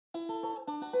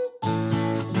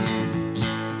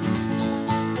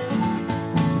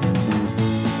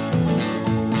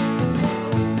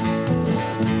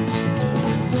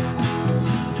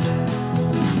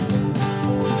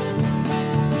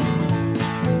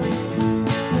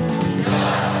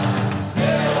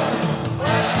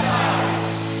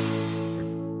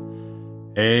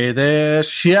Hey there,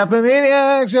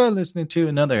 Shopomaniacs! You're listening to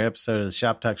another episode of the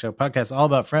Shop Talk Show podcast, all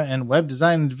about front-end web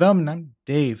design and development. I'm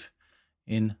Dave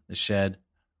in the shed.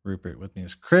 Rupert with me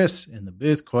is Chris in the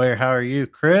booth. Coyer, how are you,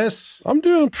 Chris? I'm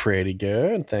doing pretty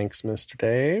good, thanks, Mr.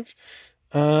 Dave.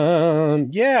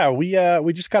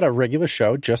 We just got a regular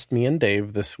show, just me and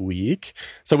Dave this week.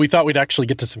 So we thought we'd actually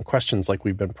get to some questions like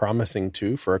we've been promising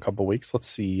to for a couple weeks. Let's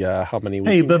see how many we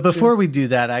Hey, but before we do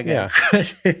that, I got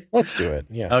let's do it.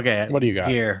 Yeah. Okay. What do you got?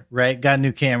 Here, right? Got a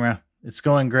new camera. It's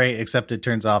going great, except it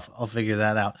turns off. I'll figure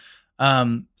that out.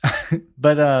 I'm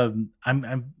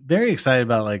very excited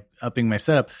about like upping my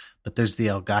setup, but there's the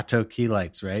Elgato key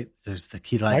lights, right? There's the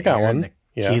key light. I got one. And the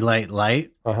key light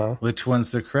light. Uh-huh. Which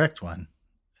one's the correct one?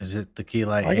 Is it the key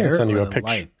light? I can send you a picture.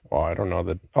 Light? Well, I don't know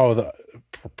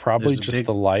probably just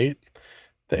the light.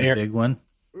 The big one.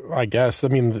 I guess. I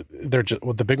mean,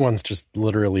 the big one's just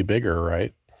literally bigger,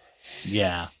 right?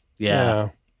 Yeah.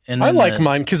 And I like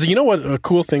mine because you know what a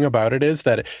cool thing about it is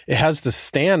that it has the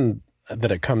stand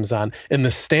that it comes on, and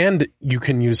the stand you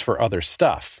can use for other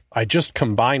stuff. I just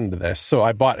combined this, so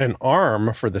I bought an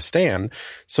arm for the stand,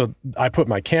 so I put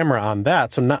my camera on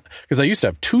that. So not because I used to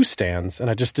have two stands, and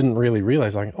I just didn't really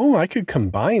realize like, oh, I could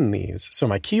combine these. So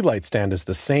my key light stand is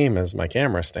the same as my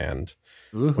camera stand,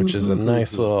 which is a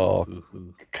nice little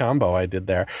combo I did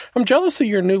there. I'm jealous of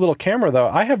your new little camera though.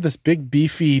 I have this big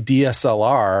beefy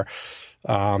DSLR,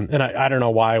 and I don't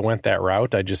know why I went that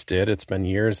route. I just did. It's been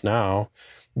years now.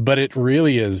 But it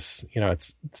really is,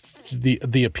 it's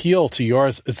the appeal to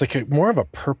yours. It's like more of a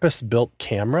purpose-built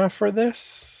camera for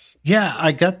this. Yeah,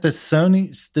 I got the Sony.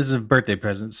 This is a birthday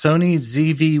present. Sony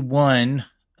ZV-1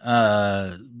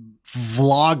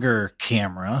 vlogger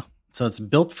camera. So it's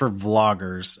built for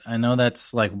vloggers. I know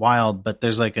that's like wild, but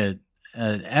there's like an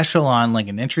echelon, like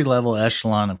an entry-level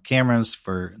echelon of cameras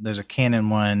there's a Canon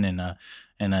one and a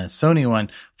Sony one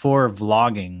for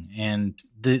vlogging, and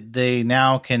they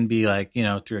now can be like,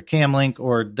 through a cam link,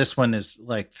 or this one is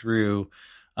like through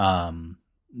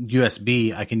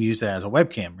USB. I can use it as a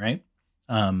webcam, right?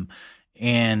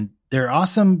 And they're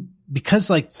awesome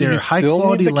because like they're high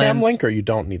quality lens. Cam link, or you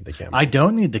don't need the cam link? I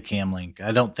don't need the cam link,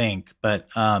 I don't think, but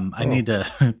I need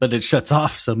to. But it shuts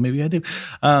off, so maybe I do.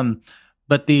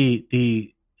 But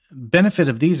the benefit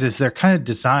of these is they're kind of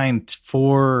designed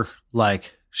for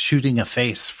like shooting a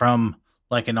face from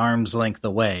like an arm's length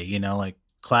away, like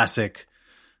classic,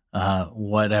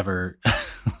 whatever.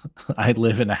 I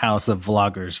live in a house of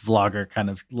vlogger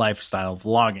kind of lifestyle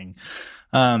vlogging.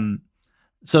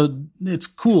 So it's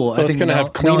cool. So it's going to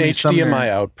have clean HDMI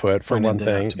output for one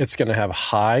thing. It's going to have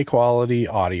high quality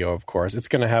audio, of course. It's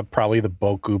going to have probably the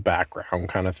Boku background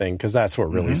kind of thing, because that's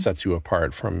what really sets you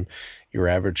apart from your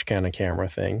average kind of camera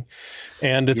thing.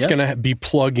 And it's going to be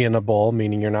plug-inable,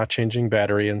 meaning you're not changing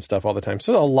battery and stuff all the time.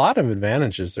 So a lot of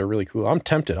advantages. They're really cool. I'm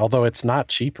tempted, although it's not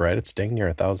cheap, right? It's dang near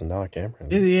 $1,000 camera.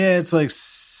 Yeah, it's like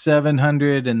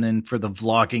 $700, and then for the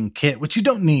vlogging kit, which you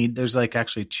don't need, there's like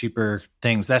actually cheaper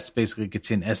things. That's basically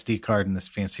gets you an SD card and this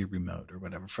fancy remote or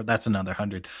whatever. That's another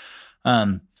 $100.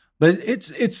 But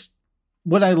it's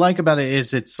what I like about it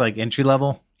is it's like entry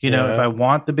level. If I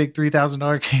want the big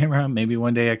 $3,000 camera, maybe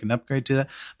one day I can upgrade to that.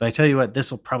 But I tell you what,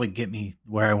 this will probably get me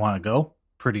where I want to go.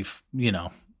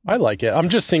 I like it. I'm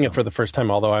just seeing it for the first time,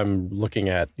 although I'm looking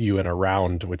at you in a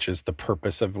round, which is the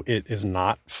purpose of it is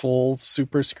not full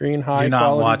super screen high. You're not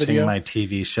quality watching video. My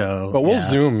TV show. But we'll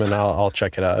zoom and I'll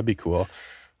check it out. It'd be cool.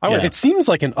 It seems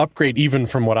like an upgrade even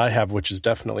from what I have, which is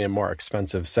definitely a more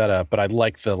expensive setup. But I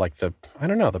like the I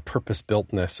don't know, the purpose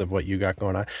builtness of what you got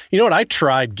going on. You know what? I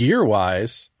tried gear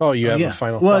wise. Oh, you have a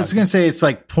final. Well, I was going to say it's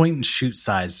like point and shoot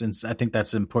size, and I think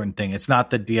that's an important thing. It's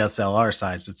not the DSLR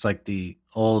size. It's like the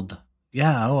old.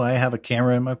 Yeah, I have a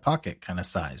camera in my pocket kind of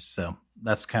size. So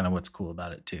that's kind of what's cool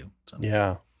about it too. So.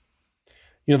 Yeah.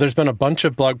 There's been a bunch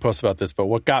of blog posts about this, but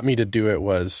what got me to do it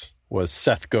was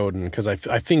Seth Godin, because I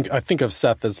think of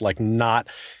Seth as like not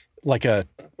like a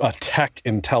tech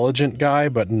intelligent guy,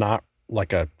 but not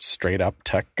like a straight up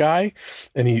tech guy.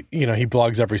 And he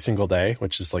blogs every single day,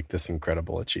 which is like this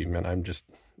incredible achievement.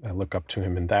 I look up to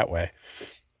him in that way.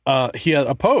 He had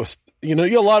a post,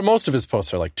 most of his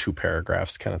posts are like 2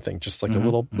 paragraphs kind of thing, just like a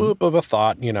little boop of a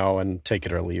thought, and take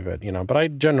it or leave it, but I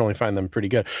generally find them pretty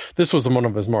good. This was one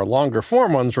of his more longer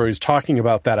form ones where he's talking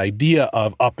about that idea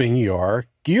of upping your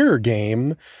gear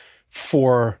game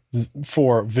for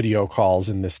video calls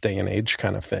in this day and age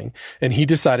kind of thing. And he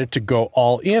decided to go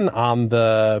all in on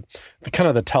the kind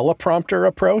of the teleprompter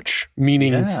approach,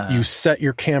 meaning you set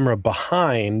your camera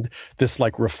behind this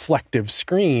like reflective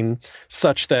screen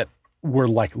such that we're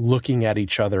like looking at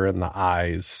each other in the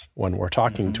eyes when we're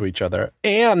talking to each other,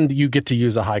 and you get to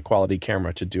use a high quality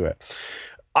camera to do it.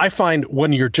 I find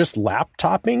when you're just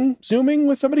laptopping zooming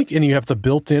with somebody and you have the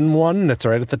built-in one that's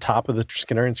right at the top of the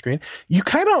Skinnerian screen, you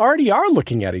kind of already are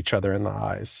looking at each other in the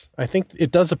eyes. I think it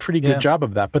does a pretty good job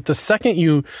of that. But the second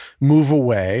you move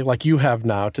away, like you have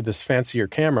now to this fancier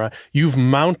camera, you've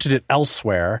mounted it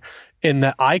elsewhere, and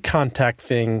the eye contact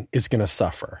thing is going to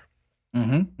suffer.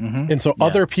 And so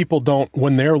other people don't,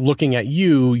 when they're looking at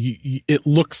you, it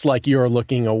looks like you're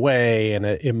looking away, and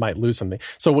it might lose something.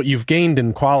 So what you've gained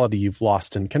in quality, you've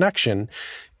lost in connection.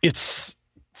 It's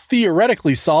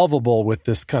theoretically solvable with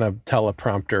this kind of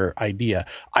teleprompter idea.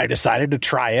 I decided to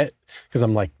try it because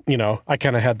I'm like, I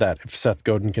kind of had that if Seth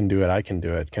Godin can do it, I can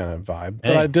do it kind of vibe.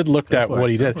 But I did look at what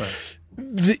he did.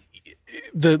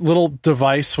 The little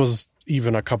device was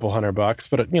even a couple $100,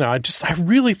 but I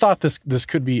really thought this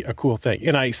could be a cool thing.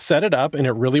 And I set it up, and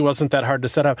it really wasn't that hard to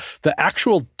set up. The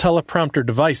actual teleprompter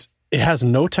device, it has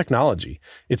no technology.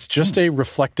 It's just a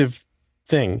reflective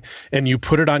thing, and you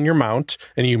put it on your mount,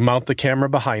 and you mount the camera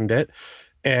behind it,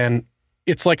 and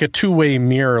it's like a two-way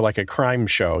mirror, like a crime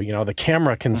show. The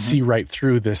camera can see right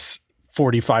through this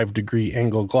 45-degree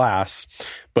angle glass,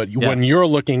 but when you're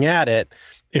looking at it,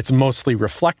 it's mostly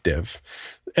reflective.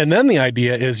 And then the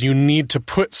idea is you need to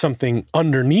put something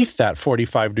underneath that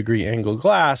 45-degree angle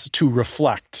glass to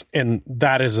reflect. And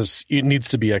that is it needs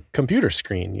to be a computer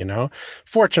screen,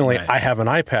 Fortunately, I have an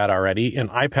iPad already, and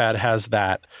iPad has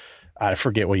that, I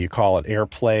forget what you call it,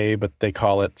 AirPlay, but they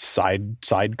call it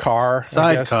sidecar.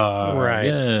 Sidecar. Right.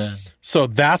 Yeah. So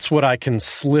that's what I can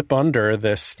slip under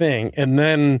this thing. And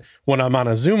then when I'm on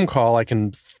a Zoom call, I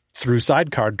can through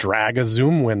Sidecar, drag a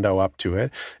zoom window up to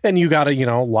it. And you got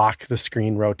to, lock the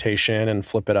screen rotation and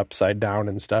flip it upside down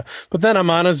and stuff. But then I'm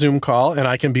on a Zoom call, and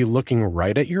I can be looking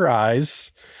right at your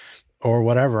eyes or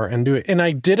whatever and do it. And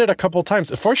I did it a couple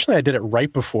times. Fortunately, I did it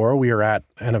right before we were at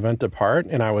an event apart,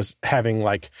 and I was having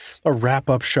like a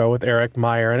wrap-up show with Eric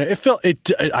Meyer, and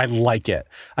I like it.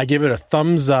 I give it a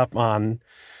thumbs up on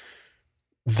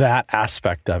that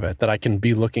aspect of it, that I can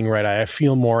be looking right at. I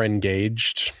feel more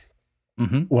engaged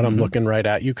when I'm looking right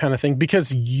at you, kind of thing,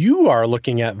 because you are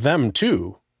looking at them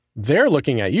too. They're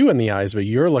looking at you in the eyes, but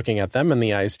you're looking at them in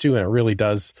the eyes too. And it really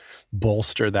does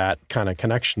bolster that kind of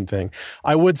connection thing.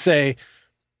 I would say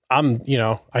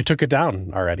I took it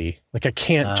down already. Like I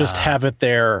can't just have it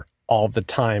there all the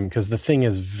time, because the thing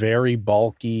is very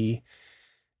bulky.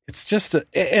 It's just,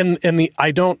 I'm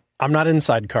not in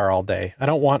Sidecar all day. I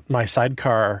don't want my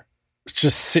Sidecar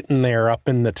just sitting there up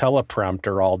in the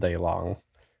teleprompter all day long.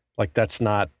 Like that's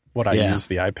not what I use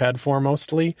the iPad for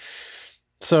mostly.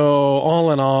 So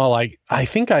all in all, I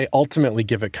think I ultimately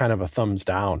give it kind of a thumbs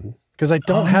down, because I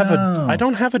don't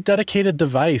have a dedicated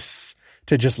device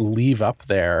to just leave up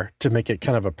there to make it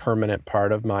kind of a permanent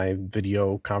part of my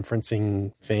video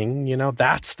conferencing thing.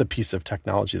 That's the piece of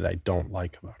technology that I don't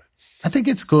like about it. I think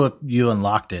it's cool if you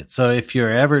unlocked it. So if you're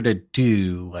ever to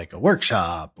do like a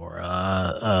workshop or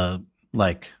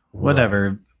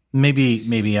whatever,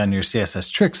 maybe on your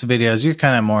CSS Tricks videos, you're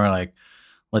kind of more like,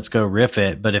 let's go riff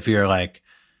it. But if you're like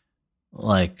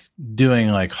doing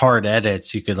like hard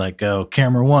edits, you could like go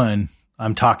camera 1,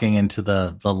 I'm talking into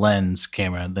the lens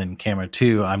camera. Then camera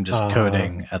 2, I'm just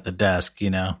coding at the desk,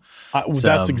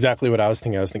 That's exactly what I was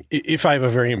thinking. If I have a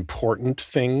very important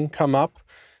thing come up,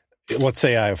 let's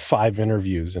say I have 5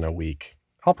 interviews in a week,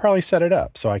 I'll probably set it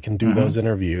up so I can do those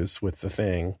interviews with the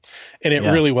thing. And it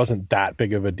really wasn't that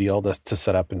big of a deal to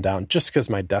set up and down, just because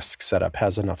my desk setup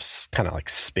has enough kind of like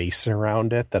space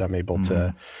around it that I'm able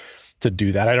to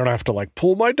do that. I don't have to like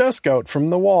pull my desk out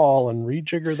from the wall and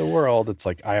rejigger the world. It's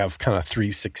like I have kind of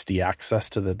 360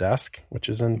 access to the desk, which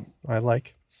I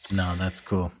like. No, that's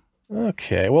cool.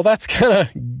 Okay, well, that's kind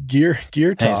of gear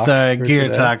talk. Hey, sorry, gear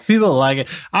talk. People like it.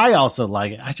 I also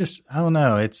like it. I don't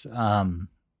know.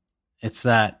 It's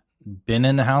that been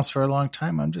in the house for a long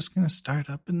time. I'm just going to start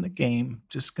up in the game.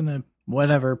 Just going to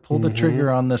pull the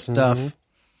trigger on this stuff.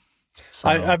 So.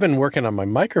 I've been working on my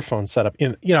microphone setup.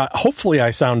 Hopefully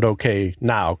I sound okay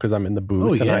now because I'm in the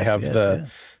booth I have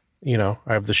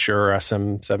I have the Shure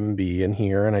SM7B in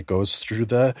here, and it goes through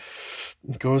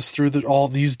all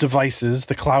these devices,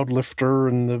 the Cloud Lifter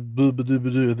and the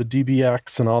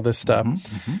DBX and all this stuff.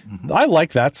 I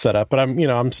like that setup, but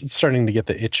I'm starting to get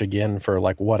the itch again for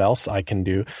like what else I can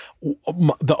do.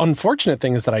 The unfortunate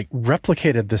thing is that I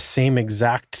replicated the same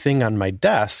exact thing on my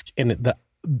desk, and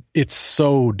it's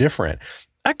so different.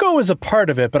 Echo is a part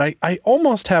of it, but I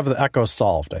almost have the Echo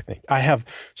solved, I think. I have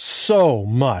so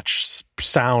much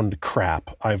sound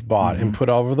crap I've bought and put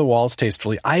over the walls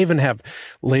tastefully. I even have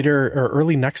later or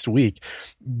early next week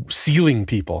ceiling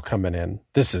people coming in.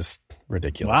 This is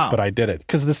ridiculous, but I did it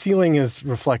because the ceiling is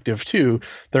reflective too.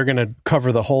 They're going to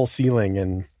cover the whole ceiling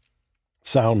in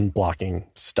sound blocking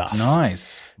stuff.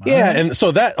 Nice. Yeah. Right. And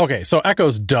so so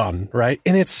Echo's done, right?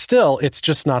 And it's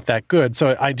just not that good.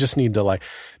 So I just need to like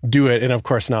do it. And of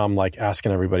course now I'm like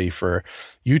asking everybody for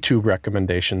YouTube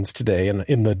recommendations today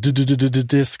in the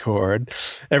Discord.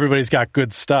 Everybody's got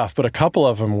good stuff, but a couple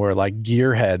of them were like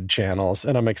gearhead channels.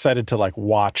 And I'm excited to like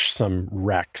watch some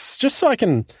recs just so I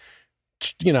can,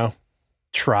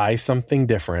 try something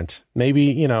different.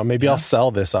 Maybe I'll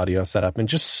sell this audio setup and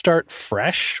just start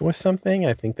fresh with something.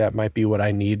 I think that might be what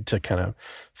I need to kind of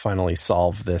finally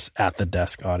solve this at the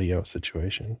desk audio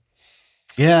situation.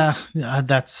 Yeah,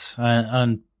 that's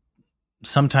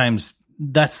sometimes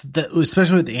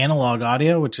especially with the analog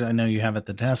audio, which I know you have at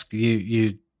the desk,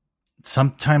 you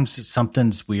sometimes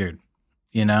something's weird,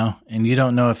 and you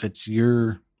don't know if it's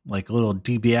your like little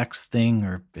DBX thing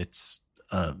or if it's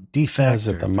a defect. Is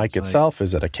it the mic itself?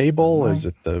 Is it a cable? Is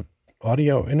it the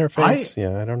audio interface?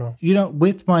 I don't know.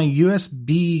 With my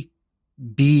USB-B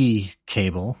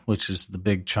cable, which is the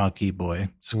big chunky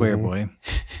square boy,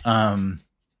 I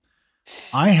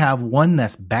have one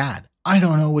that's bad. I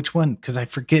don't know which one because I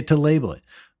forget to label it.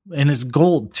 And it's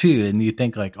gold too. And you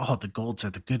think like, oh, the golds are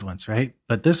the good ones, right?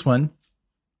 But this one,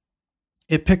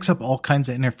 it picks up all kinds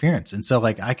of interference. And so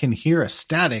like I can hear a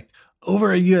static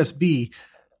over a USB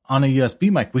on a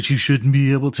USB mic, which you shouldn't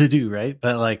be able to do, right?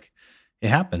 But like it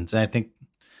happens. And I think,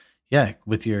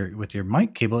 with your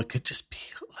mic cable, it could just be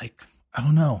like, I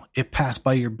don't know, it passed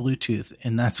by your Bluetooth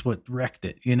and that's what wrecked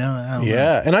it, I don't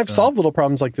know. And I've solved little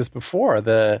problems like this before.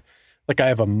 I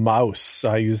have a mouse.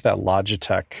 I use that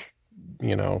Logitech,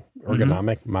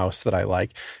 ergonomic mouse that I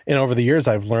like. And over the years,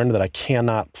 I've learned that I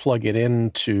cannot plug it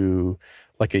into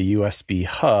like a USB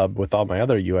hub with all my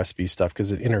other USB stuff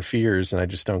because it interferes and I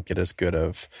just don't get as good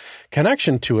of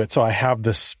connection to it. So I have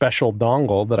this special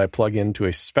dongle that I plug into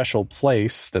a special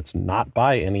place that's not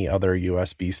by any other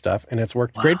USB stuff. And it's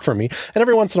worked great for me. And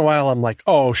every once in a while, I'm like,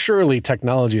 oh, surely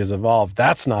technology has evolved.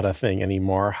 That's not a thing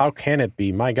anymore. How can it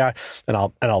be? My God. And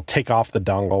I'll take off the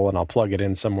dongle and I'll plug it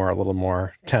in somewhere a little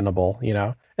more tenable,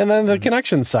 and then the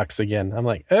connection sucks again. I'm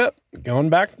like, going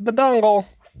back to the dongle.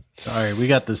 Sorry, we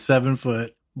got the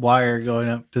 7-foot wire going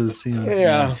up to the ceiling.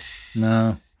 Yeah.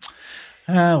 No.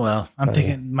 Well, I'm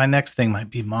thinking my next thing might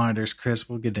be monitors, Chris.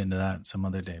 We'll get into that some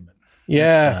other day. But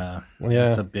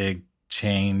that's a big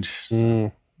change.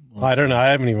 So I don't know. I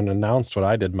haven't even announced what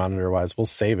I did monitor-wise. We'll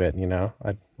save it,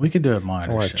 We could do a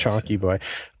monitor show. Chonky boy.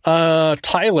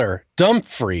 Tyler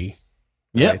Dumfrey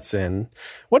writes in,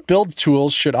 what build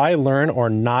tools should I learn or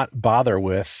not bother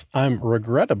with? I'm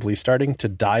regrettably starting to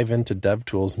dive into dev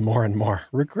tools more and more.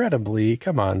 Regrettably,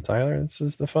 come on, Tyler. This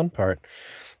is the fun part.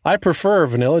 I prefer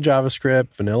vanilla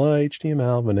JavaScript, vanilla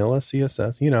HTML, vanilla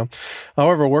CSS,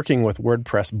 However, working with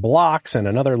WordPress blocks and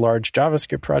another large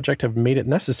JavaScript project have made it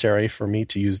necessary for me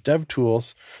to use dev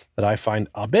tools that I find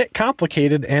a bit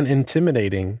complicated and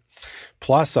intimidating.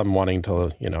 Plus, I'm wanting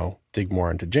to, dig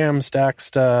more into Jamstack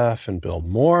stuff and build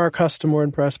more custom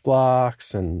WordPress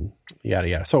blocks and yada,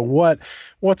 yada. So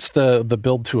what's the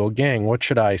build tool gang? What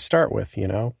should I start with?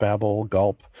 Babel,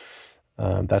 Gulp.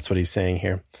 That's what he's saying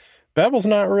here. Babel's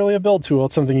not really a build tool.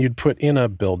 It's something you'd put in a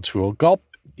build tool. Gulp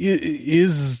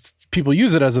is, people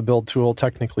use it as a build tool,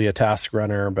 technically a task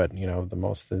runner, but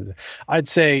I'd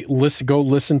say go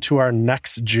listen to our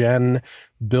next gen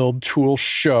build tool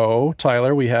show.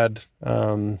 Tyler, we had,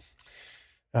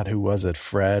 who was it?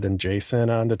 Fred and Jason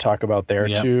on to talk about there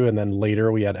too. And then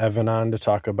later we had Evan on to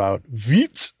talk about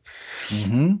Vite.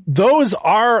 Mm-hmm. Those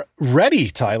are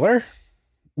ready, Tyler.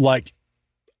 Like,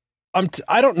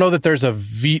 I don't know that there's a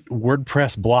Vite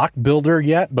WordPress block builder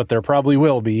yet, but there probably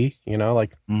will be,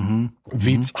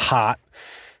 Vite's hot.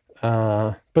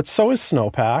 But so is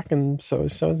Snowpack and so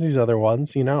is these other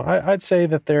ones, I'd say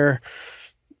that they're,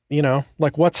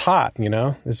 like what's hot,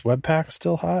 is Webpack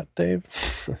still hot, Dave?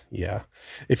 Yeah.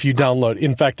 If you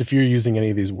if you're using any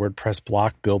of these WordPress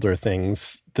block builder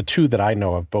things, the two that I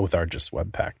know of both are just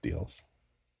Webpack deals.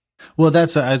 Well, I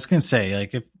was going to say,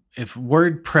 like if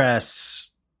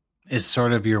WordPress is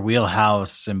sort of your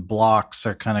wheelhouse and blocks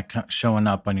are kind of showing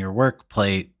up on your work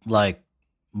plate, like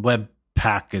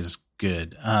Webpack is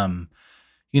good.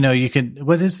 You can,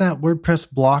 what is that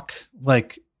WordPress block?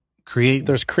 Like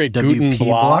there's create Guten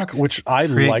block, which I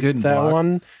like that block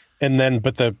one. And then,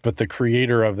 but the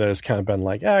creator of that has kind of been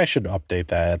like, I should update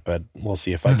that, but we'll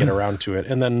see if I get around to it.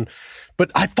 And then, but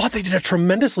I thought they did a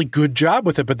tremendously good job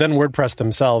with it. But then WordPress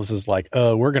themselves is like,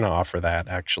 we're going to offer that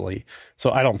actually. So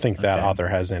I don't think that author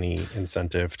has any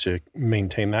incentive to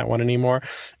maintain that one anymore.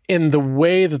 And the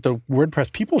way that the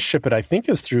WordPress people ship it, I think,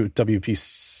 is through WP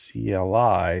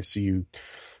CLI. So you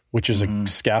which is a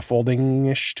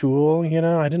scaffolding-ish tool.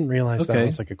 I didn't realize that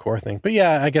was like a core thing. But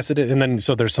yeah, I guess it is. And then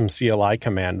so there's some CLI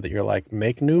command that you're like,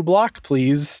 make new block,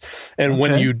 please. And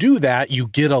when you do that, you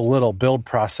get a little build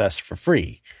process for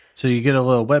free. So you get a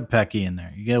little Webpack in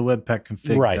there. You get a Webpack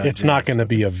config. Right. It's not going to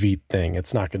be a Vite thing.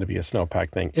 It's not going to be a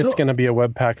Snowpack thing. It's going to be a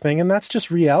Webpack thing. And that's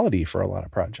just reality for a lot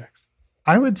of projects.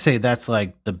 I would say that's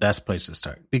like the best place to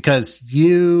start because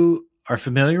you are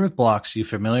familiar with blocks. You're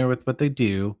familiar with what they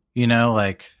do. I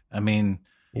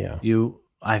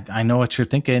know what you're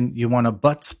thinking. You want a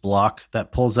butts block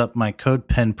that pulls up my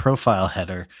CodePen profile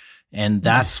header. And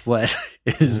that's what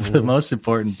is the most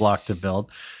important block to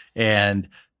build. And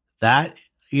that,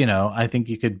 I think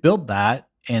you could build that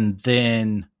and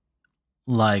then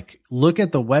like look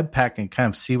at the Webpack and kind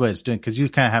of see what it's doing. Cause you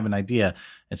kind of have an idea.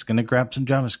 It's going to grab some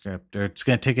JavaScript or it's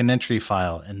going to take an entry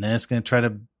file and then it's going to try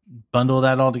to bundle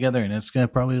that all together and it's going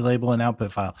to probably label an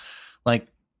output file. Like,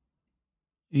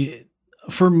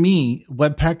 for me,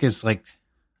 Webpack is like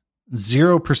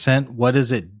 0%. What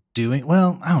is it doing?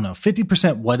 Well, I don't know.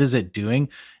 50%. What is it doing?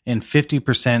 And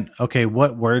 50%. Okay.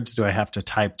 What words do I have to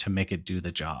type to make it do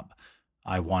the job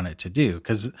I want it to do?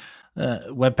 Because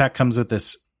Webpack comes with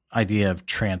this idea of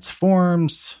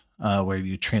transforms, where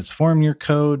you transform your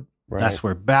code. Right. That's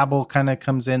where Babel kind of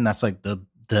comes in. That's like the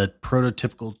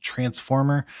prototypical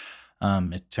transformer.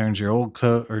 It turns your old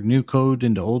code or new code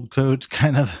into old code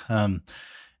kind of. But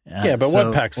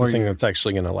Webpack's the thing that's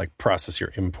actually going to like process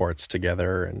your imports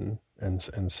together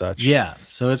and such. Yeah.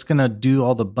 So it's going to do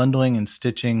all the bundling and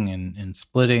stitching and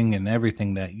splitting and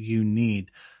everything that you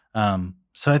need.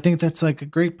 So I think that's like a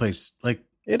great place. Like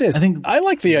it is. I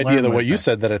like the idea that what you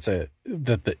said,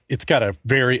 that it's got a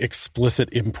very explicit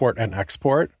import and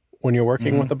export when you're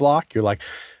working with a block. You're like,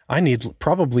 I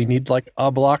probably need like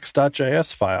a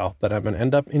blocks.js file that I'm going to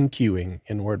end up in queuing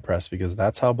in WordPress because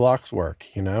that's how blocks work,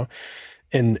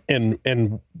 And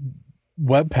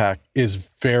Webpack is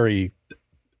very,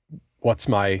 what's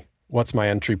my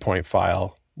entry point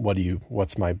file?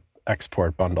 What's my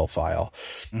export bundle file?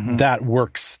 That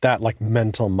works. That like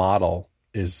mental model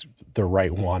is the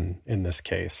right one in this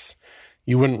case.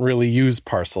 You wouldn't really use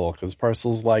Parcel because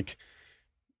Parcel's like,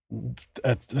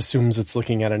 it assumes it's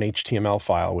looking at an HTML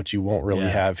file, which you won't really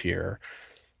have here.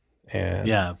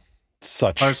 And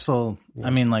such Parcel. I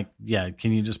mean, like,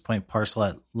 can you just point Parcel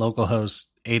at localhost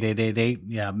 8888?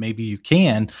 Yeah, maybe you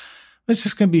can. But it's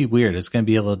just going to be weird. It's going to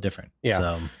be a little different. Yeah.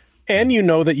 So, and you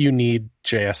know that you need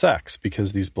JSX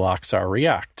because these blocks are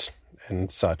React and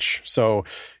such. So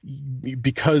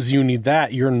because you need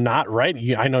that, you're not right.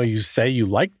 I know you say you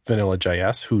like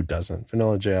Vanilla.js. Who doesn't?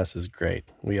 Vanilla.js is great.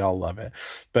 We all love it.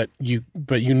 But you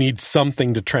need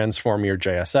something to transform your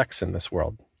JSX in this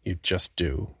world. You just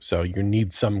do. So you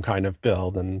need some kind of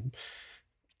build, and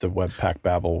the Webpack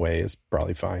Babel way is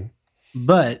probably fine.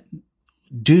 But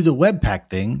do the Webpack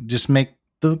thing. Just make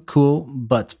the cool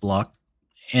butts block,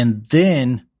 and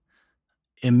then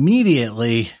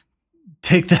immediately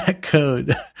take that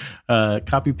code,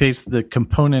 copy paste the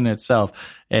component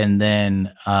itself, and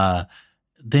then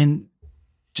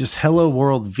just hello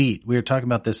world Vite. We were talking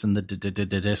about this in the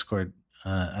Discord,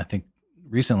 I think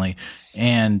recently,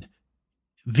 and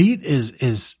Vite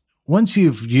is once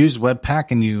you've used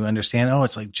Webpack and you understand,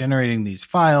 it's like generating these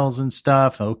files and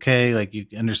stuff. Okay. Like you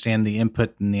understand the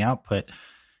input and the output,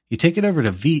 you take it over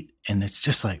to Vite and it's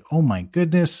just like, oh my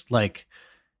goodness. Like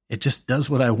it just does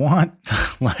what I want.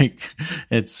 Like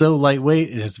it's so lightweight.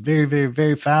 It is very, very,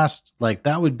 very fast. Like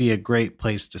that would be a great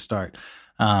place to start.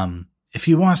 If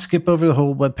you want to skip over the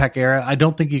whole Webpack era, I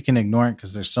don't think you can ignore it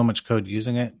because there's so much code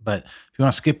using it. But if you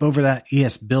want to skip over that,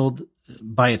 ES Build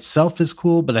by itself is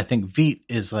cool. But I think Vite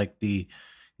is like the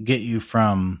get you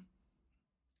from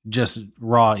just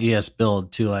raw ES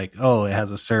Build to like, it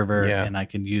has a server and I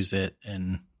can use it.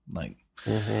 And like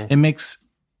it makes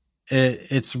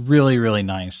it's really, really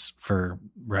nice for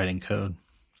writing code.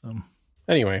 So.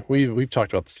 Anyway, we've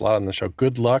talked about this a lot on the show.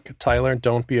 Good luck, Tyler.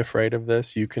 Don't be afraid of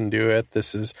this. You can do it.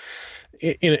 This is,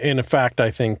 in fact,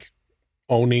 I think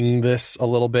owning this a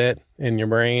little bit in your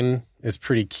brain is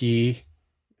pretty key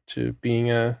to being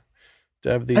a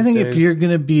dev these days. I think if you're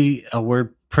going to be a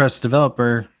WordPress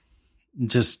developer,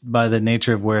 just by the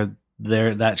nature of where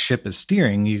that ship is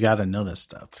steering, you got to know this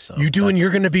stuff. So you do, and you're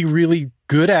going to be really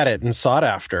good at it and sought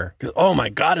after. Oh my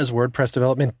God, is WordPress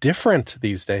development different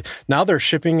these days? Now they're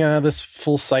shipping this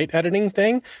full site editing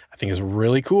thing. I think is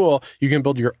really cool. You can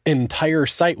build your entire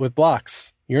site with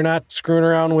blocks. You're not screwing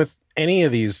around with any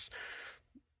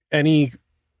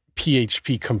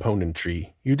PHP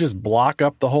componentry. You just block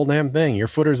up the whole damn thing. Your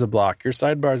footer's a block. Your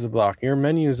sidebar's a block. Your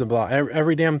menu's a block.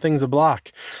 Every damn thing's a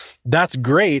block. That's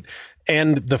great.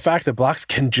 And the fact that blocks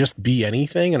can just be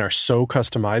anything and are so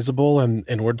customizable, and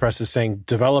WordPress is saying,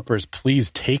 developers,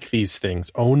 please take these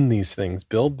things, own these things,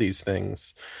 build these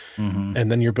things. Mm-hmm. And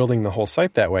then you're building the whole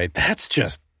site that way. That's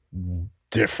just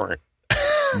different.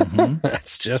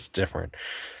 That's just different.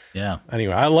 Yeah.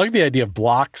 Anyway, I like the idea of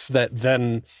blocks that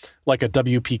then, like a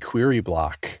WP query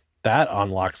block, that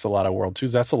unlocks a lot of world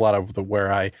tools. That's a lot of where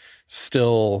I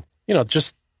still,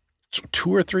 just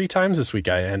 2 or 3 times this week,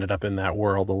 I ended up in that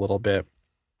world a little bit.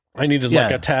 I needed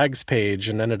like a tags page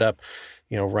and ended up,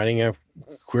 running a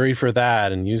query for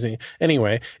that and using.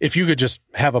 Anyway, if you could just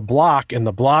have a block, and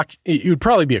the block, it would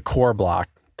probably be a core block.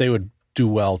 They would do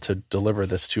well to deliver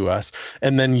this to us.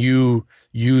 And then you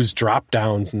use drop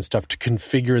downs and stuff to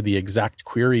configure the exact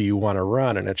query you want to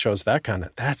run. And it shows that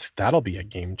that'll be a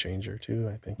game changer too,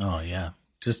 I think. Oh yeah.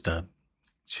 Just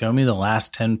show me the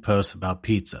last 10 posts about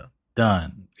pizza.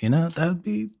 Done. That would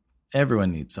be,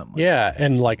 everyone needs something. Yeah.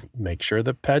 And make sure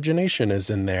the pagination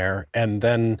is in there. And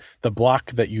then the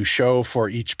block that you show for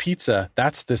each pizza,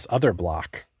 that's this other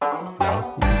block.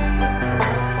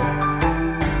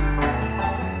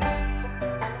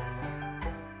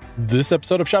 This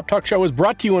episode of Shop Talk Show is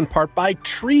brought to you in part by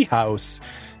Treehouse.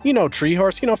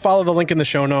 Treehorse, follow the link in the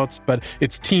show notes, but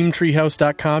it's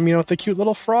teamtreehouse.com, with the cute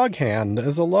little frog hand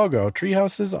as a logo.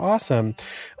 Treehouse is awesome.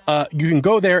 You can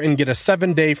go there and get a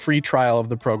 7-day free trial of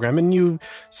the program, and you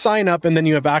sign up, and then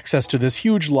you have access to this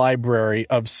huge library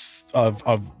of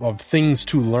things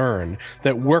to learn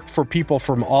that work for people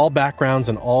from all backgrounds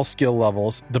and all skill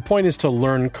levels. The point is to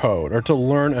learn code or to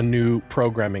learn a new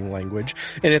programming language,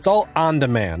 and it's all on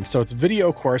demand. So it's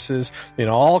video courses in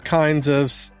all kinds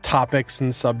of topics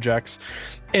and subjects,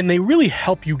 and they really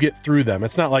help you get through them.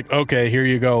 It's not like, okay, here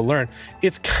you go, learn.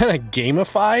 It's kind of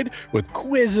gamified with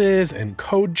quizzes and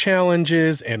code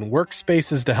challenges and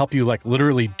workspaces to help you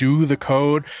literally do the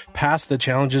code, pass the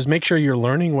challenges, make sure you're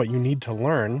learning what you need to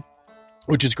learn,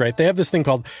 which is great. They have this thing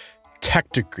called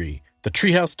Tech Degree. The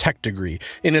Treehouse Tech Degree.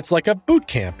 And it's like a boot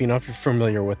camp, if you're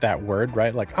familiar with that word,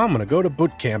 right? I'm going to go to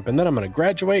boot camp and then I'm going to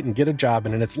graduate and get a job.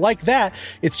 And it's like that.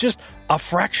 It's just a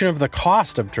fraction of the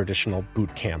cost of traditional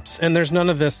boot camps. And there's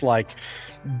none of this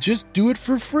just do it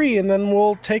for free and then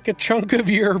we'll take a chunk of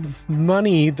your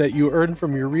money that you earn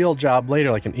from your real job later,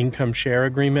 like an income share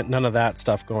agreement. None of that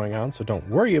stuff going on. So don't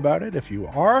worry about it if you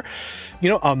are.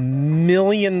 1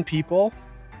 million people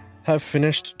have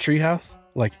finished Treehouse.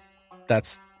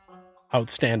 That's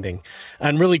outstanding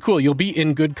and really cool. You'll be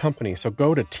in good company. So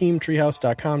go to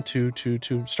teamtreehouse.com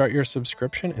to start your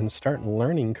subscription and start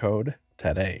learning code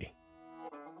today.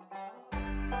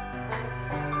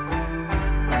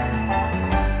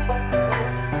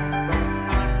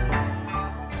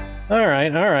 All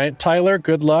right. Tyler,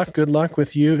 good luck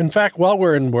with you. In fact, while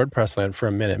we're in WordPress land for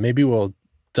a minute, maybe we'll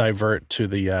divert to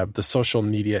the social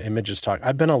media images talk.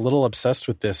 I've been a little obsessed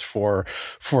with this for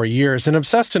years, and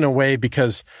obsessed in a way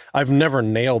because I've never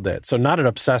nailed it. So not an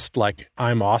obsessed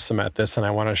I'm awesome at this and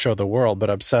I want to show the world, but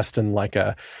obsessed in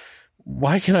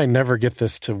why can I never get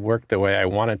this to work the way I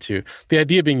want it to? The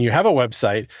idea being you have a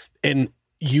website and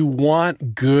you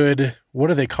want good, what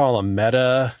do they call them?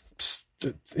 Meta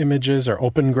images or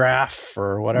open graph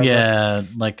or whatever. Yeah,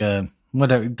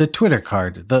 whatever, the Twitter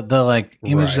card, the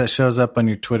image that shows up on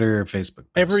your Twitter or Facebook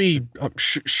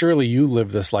post. Surely you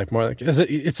live this life more.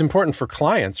 It's important for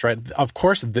clients, right? Of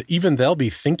course, even they'll be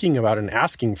thinking about and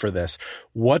asking for this.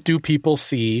 What do people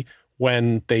see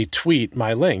when they tweet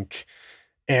my link?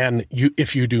 And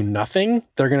if you do nothing,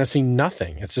 they're going to see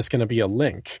nothing. It's just going to be a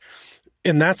link.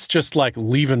 And that's just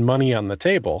leaving money on the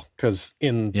table, because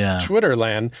in Twitter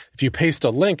land, if you paste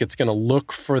a link, it's going to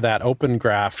look for that open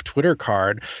graph Twitter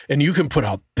card, and you can put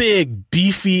a big,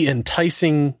 beefy,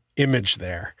 enticing image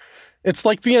there. It's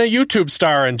like being a YouTube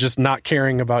star and just not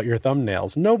caring about your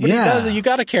thumbnails. Nobody does it. You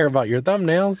got to care about your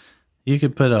thumbnails. You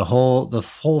could put the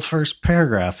whole first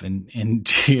paragraph in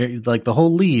the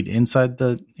whole lead inside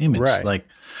the image. Right.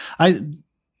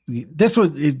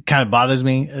 It kind of bothers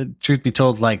me, truth be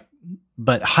told,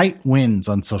 but height wins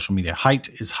on social media. Height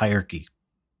is hierarchy.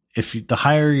 The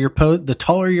higher your post, the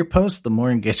taller your post, the more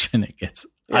engagement it gets.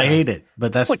 Yeah. I hate it,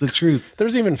 but that's the truth.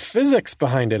 There's even physics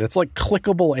behind it. It's like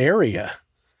clickable area.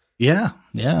 Yeah.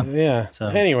 So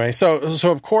anyway, so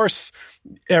of course,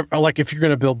 if you're going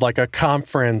to build a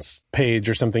conference page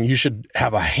or something, you should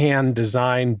have a hand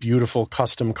designed, beautiful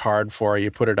custom card for it. You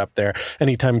put it up there.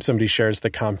 Anytime somebody shares the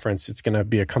conference, it's going to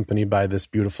be accompanied by this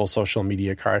beautiful social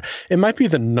media card. It might be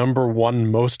the number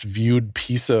one most viewed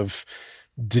piece of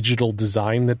digital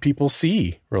design that people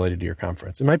see related to your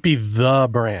conference. It might be the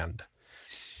brand.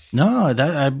 No,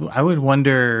 I would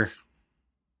wonder.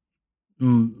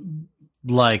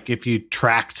 If you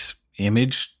tracked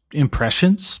image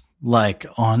impressions like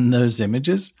on those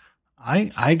images,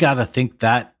 I gotta think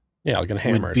that I'll get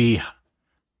hammered.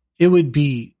 It would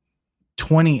be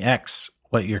 20x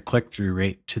what your click-through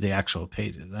rate to the actual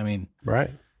pages. I mean,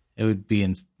 right. It would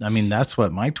be that's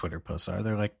what my Twitter posts are.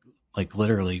 They're like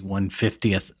literally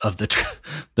 1/50th of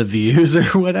the views or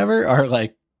whatever are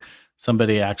like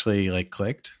somebody actually like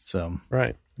clicked. So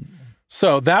right.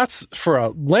 So that's for a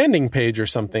landing page or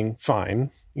something,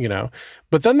 fine,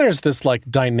 but then there's this like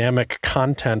dynamic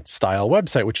content style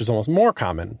website, which is almost more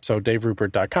common. So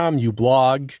daverupert.com, you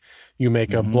blog, you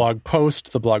make a blog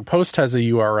post. The blog post has a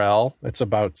URL. It's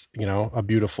about, a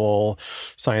beautiful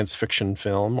science fiction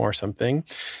film or something.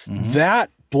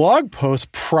 That blog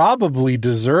post probably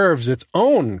deserves its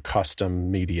own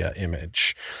custom media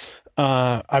image.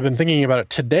 I've been thinking about it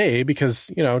today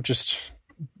because, just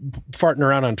farting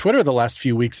around on Twitter the last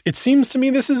few weeks, it seems to me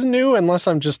this is new, unless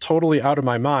I'm just totally out of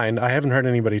my mind. I haven't heard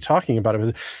anybody talking about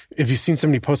it. If you've seen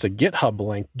somebody post a GitHub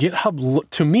link, GitHub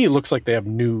to me looks like they have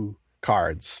new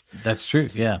cards. That's true.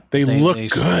 Yeah. They look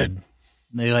good.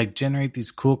 They like generate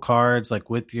these cool cards like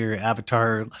with your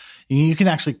avatar. You can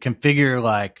actually configure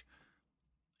like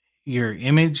your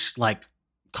image like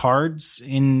cards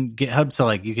in GitHub, so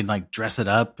like you can like dress it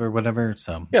up or whatever.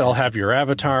 So it'll have your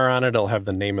avatar on it, it'll have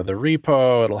the name of the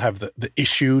repo, it'll have the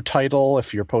issue title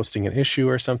if you're posting an issue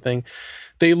or something.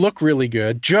 They look really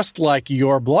good, just like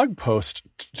your blog post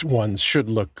ones should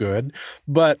look good.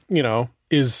 But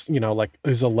is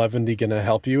 11D going to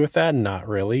help you with that? Not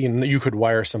really. And you could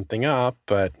wire something up,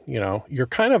 but you're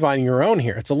kind of on your own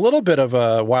here. It's a little bit of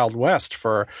a Wild West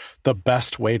for the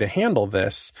best way to handle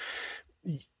this.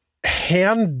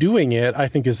 Hand doing it, I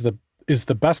think, is the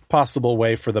best possible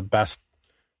way for the best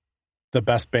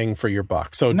bang for your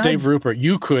buck. So Dave Rupert,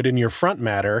 you could in your front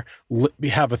matter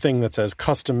have a thing that says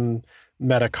custom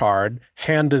meta card,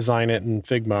 hand design it in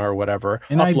Figma or whatever,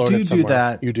 and upload I it somewhere. Do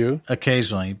that. You do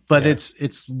occasionally, but it's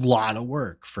a lot of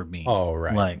work for me. Oh,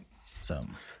 right.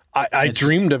 I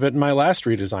dreamed of it in my last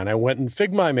redesign. I went in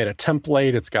Figma, I made a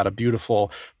template. It's got a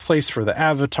beautiful place for the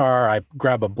avatar. I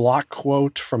grab a block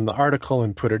quote from the article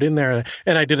and put it in there.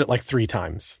 And I did it like 3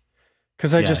 times.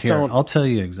 Because I just don't. I'll tell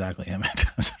you exactly how many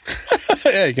times.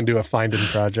 Yeah, you can do a find in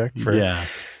project for. Yeah.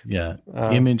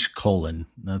 Image :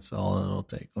 that's all it'll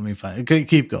take. Let me find it.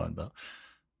 Keep going, Bill.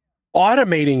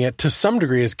 Automating it to some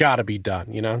degree has got to be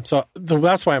done, So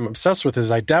that's why I'm obsessed with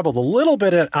is I dabbled a little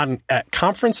bit at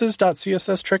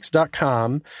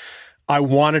conferences.csstricks.com. I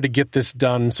wanted to get this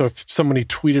done. So if somebody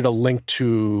tweeted a link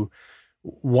to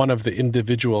one of the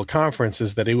individual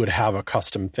conferences, that it would have a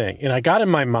custom thing. And I got in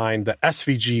my mind that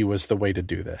SVG was the way to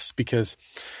do this, because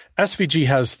SVG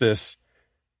has this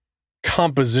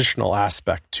compositional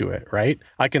aspect to it, right?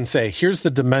 I can say, here's the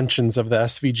dimensions of the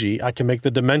SVG. I can make the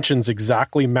dimensions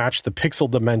exactly match the pixel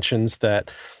dimensions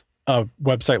that a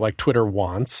website like Twitter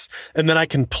wants. And then I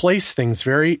can place things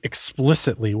very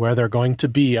explicitly where they're going to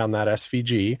be on that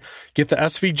SVG, get the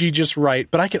SVG just right.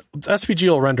 But SVG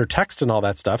will render text and all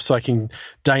that stuff. So I can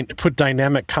put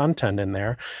dynamic content in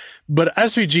there, but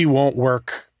SVG won't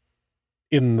work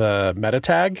in the meta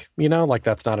tag, like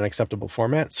that's not an acceptable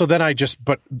format. So then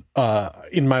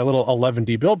in my little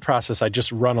 11D build process, I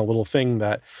just run a little thing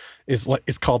that is like,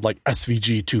 it's called like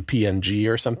SVG to PNG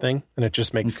or something. And it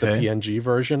just makes the PNG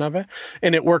version of it.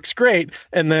 And it works great.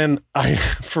 And then I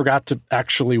forgot to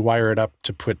actually wire it up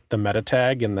to put the meta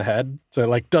tag in the head. So it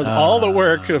like does all the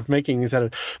work of making these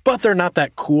headers, but they're not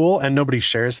that cool and nobody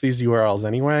shares these URLs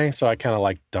anyway. So I kind of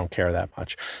like don't care that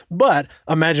much. But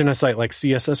imagine a site like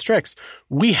CSS Tricks.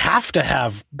 We have to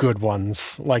have good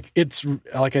ones. Like it's,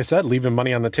 like I said, leaving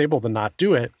money on the table to not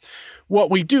do it.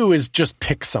 What we do is just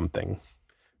pick something.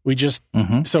 We just,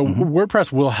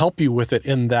 WordPress will help you with it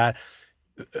in that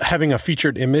having a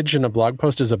featured image in a blog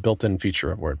post is a built-in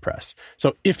feature of WordPress.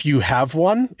 So if you have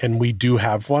one, and we do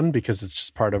have one because it's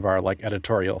just part of our like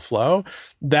editorial flow,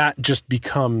 that just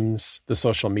becomes the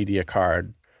social media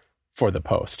card for the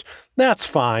post. That's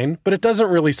fine, but it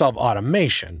doesn't really solve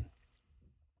automation.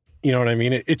 You know what I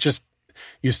mean? It just,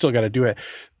 you still got to do it.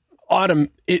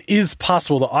 It is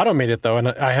possible to automate it though, and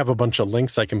I have a bunch of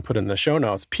links I can put in the show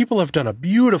notes. People have done a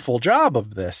beautiful job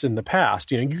of this in the past.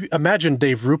 You imagine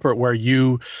Dave Rupert where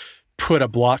you put a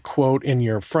block quote in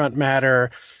your front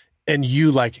matter and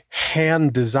you like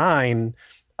hand design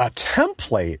a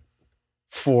template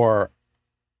for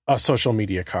a social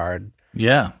media card.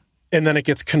 Yeah. and then it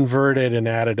gets converted and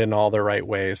added in all the right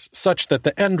ways, such that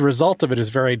the end result of it is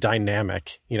very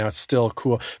dynamic. It's still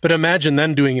cool. But imagine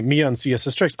then doing me on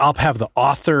CSS Tricks. I'll have the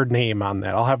author name on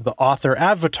that. I'll have the author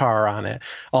avatar on it.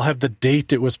 I'll have the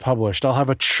date it was published. I'll have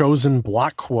a chosen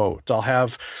block quote. I'll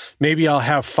have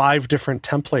 5 different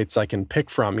templates I can pick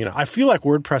from. I feel like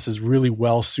WordPress is really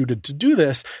well suited to do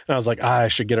this. And I was like, I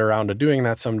should get around to doing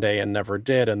that someday, and never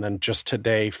did. And then just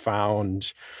today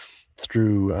found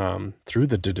through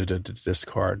the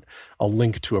Discord a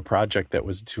link to a project that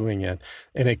was doing it,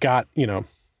 and it got,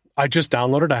 I just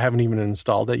downloaded. I haven't even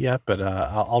installed it yet, but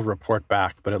I'll report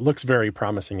back. But it looks very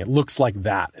promising. It looks like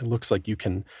that. It looks like you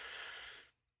can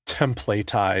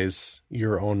templatize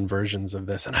your own versions of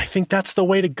this, and I think that's the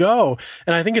way to go.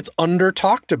 And I think it's under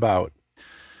talked about.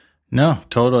 No,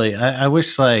 totally. I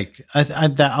wish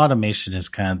that automation is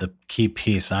kind of the key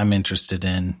piece I'm interested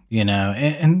in,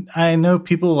 and I know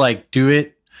people do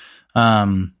it,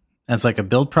 as a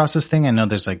build process thing. I know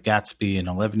there's Gatsby and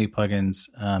Eleventy plugins.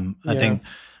 I think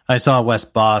I saw Wes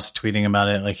Boss tweeting about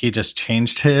it. He just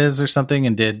changed his or something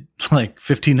and did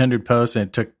 1,500 posts, and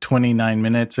it took 29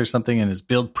 minutes or something. And his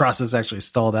build process actually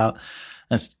stalled out.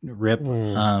 That's rip.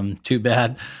 Too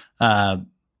bad.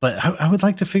 But I would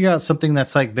like to figure out something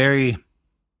that's very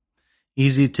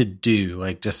easy to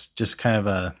do, just kind of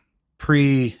a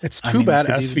pre. It's too bad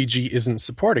SVG isn't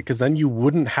supported, because then you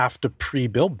wouldn't have to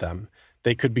pre-build them.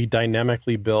 They could be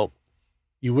dynamically built.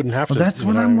 You wouldn't have to. That's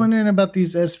what I'm wondering about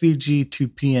these SVG to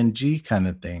PNG kind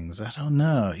of things. I don't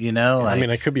know.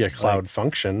 It could be a cloud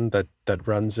function that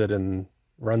runs it in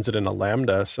a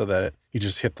Lambda, so that you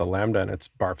just hit the Lambda and it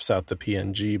barfs out the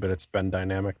PNG, but it's been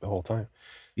dynamic the whole time.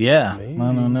 Yeah, maybe.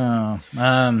 I don't know.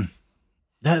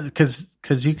 That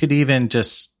because you could even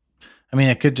just,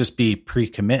 it could just be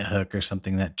pre-commit hook or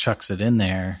something that chucks it in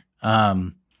there.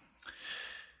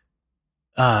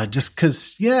 Just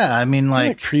because,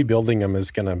 pre-building them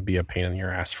is going to be a pain in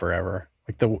your ass forever.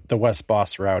 The Wes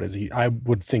Boss route I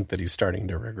would think that he's starting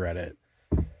to regret it.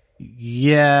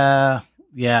 Yeah.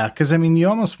 Because you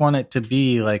almost want it to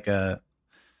be like you're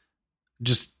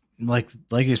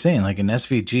saying, an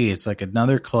SVG. It's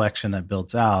another collection that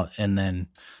builds out, and then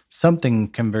something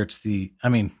converts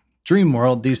Dream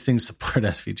World. These things support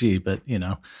SVG, but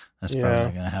that's probably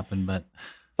not going to happen. But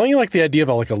don't you like the idea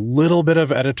about a little bit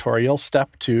of editorial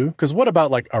step too? Because what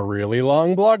about a really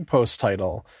long blog post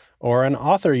title or an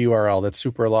author URL that's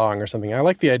super long or something? I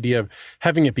like the idea of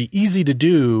having it be easy to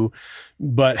do,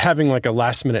 but having a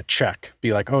last minute check.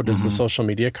 Be oh, does the social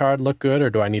media card look good, or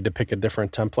do I need to pick a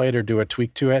different template or do a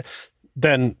tweak to it?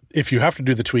 Then if you have to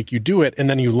do the tweak, you do it, and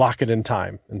then you lock it in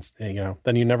time, and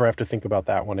then you never have to think about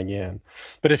that one again.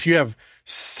 But if you have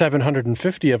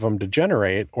 750 of them to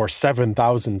generate, or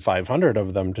 7,500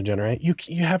 of them to generate,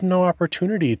 you have no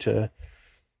opportunity to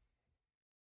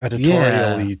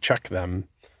editorially check them.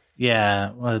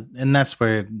 Yeah, well, and that's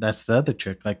the other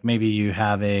trick. Maybe you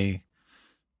have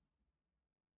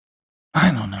I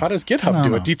don't know. How does GitHub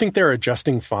do it? Do you think they're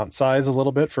adjusting font size a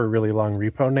little bit for really long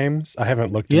repo names? I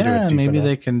haven't looked into it. Yeah, maybe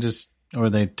they can or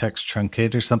they text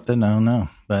truncate or something. I don't know,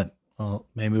 but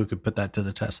maybe we could put that to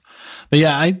the test. But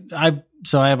yeah, I have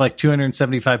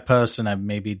 275 posts, and I've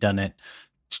maybe done it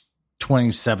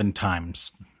 27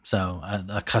 times. So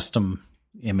a custom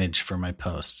image for my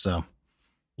post. So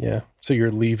yeah, so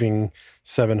you're leaving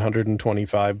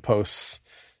 725 posts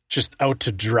just out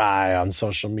to dry on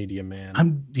social media, man.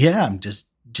 I'm just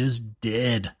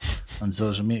dead on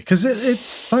social media, because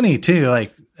it's funny too.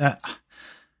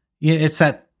 It's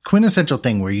that quintessential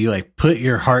thing where you put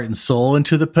your heart and soul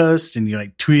into the post, and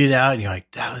you tweet it out, and you're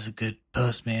that was a good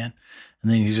post, man. And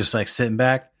then you're just sitting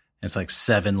back, and it's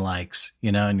 7 likes,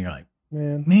 and you're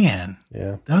man,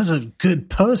 yeah, that was a good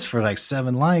post for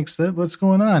 7 likes. What's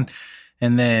going on?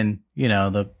 And then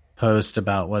the post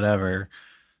about whatever.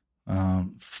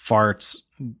 Farts,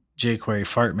 jQuery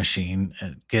fart machine,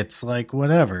 it gets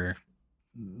 500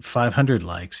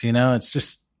 likes. It's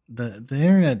just the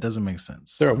internet doesn't make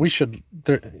sense. I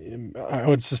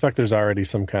would suspect there's already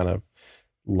some kind of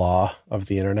law of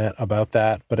the internet about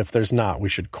that, but if there's not, we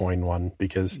should coin one,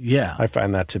 because I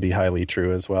find that to be highly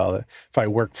true as well. If I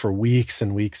work for weeks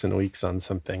and weeks and weeks on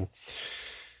something,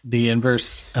 the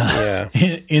inverse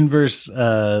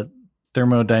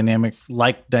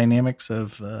thermodynamic dynamics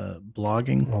of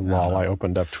blogging. Well, lol, I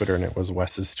opened up Twitter and it was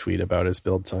Wes's tweet about his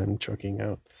build time choking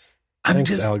out.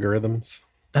 Thanks, algorithms.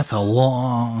 That's a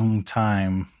long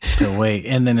time to wait,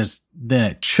 and then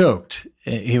it choked.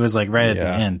 He was right at the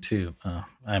end too. But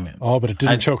it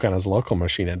didn't choke on his local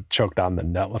machine. It choked on the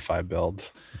Netlify build,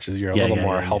 which is you're a little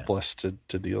more helpless to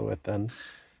deal with then.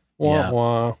 Wah,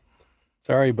 wah.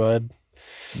 Sorry, bud.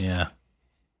 Yeah.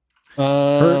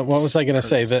 What was I going to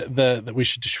say? That we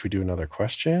should we do another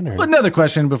question? Or? Another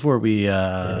question before we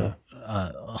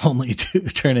only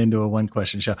turn into a one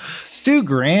question show. Stu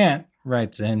Grant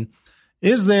writes in,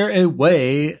 is there a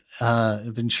way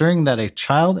of ensuring that a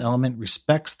child element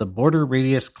respects the border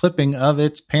radius clipping of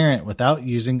its parent without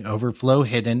using overflow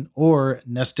hidden or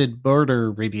nested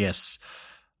border radius?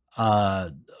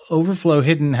 Overflow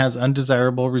hidden has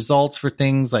undesirable results for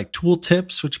things like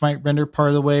tooltips, which might render part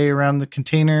of the way around the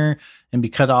container and be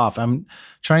cut off. I'm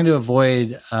trying to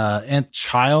avoid nth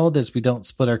child as we don't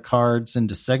split our cards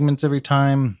into segments every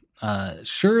time.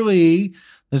 Surely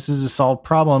this is a solved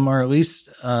problem, or at least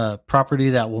a property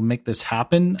that will make this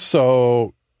happen.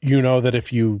 So you know that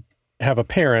if you have a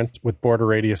parent with border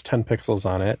radius 10 pixels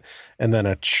on it, and then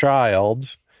a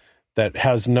child that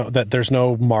has there's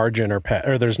no margin or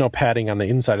there's no padding on the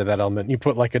inside of that element, you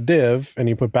put like a div and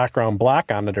you put background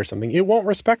black on it or something, it won't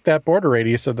respect that border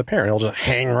radius of the parent. It'll just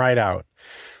hang right out.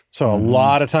 So a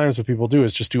lot of times what people do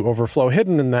is just do overflow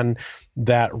hidden, and then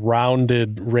that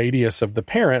rounded radius of the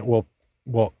parent will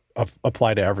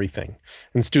apply to everything.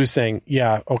 And Stu's saying,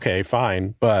 yeah, okay,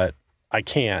 fine, but I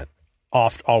can't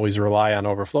always rely on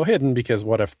overflow hidden, because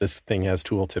what if this thing has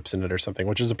tooltips in it or something,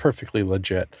 which is a perfectly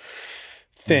legit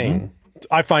thing.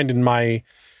 I find in my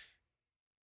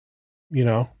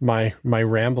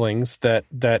ramblings that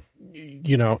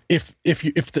if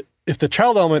the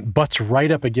child element butts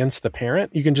right up against the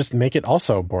parent, you can just make it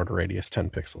also border radius 10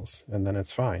 pixels, and then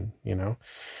it's fine,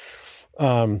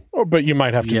 but you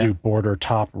might have to do border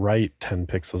top right 10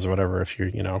 pixels or whatever if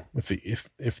you're,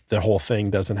 if the whole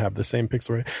thing doesn't have the same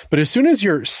pixel rate. But as soon as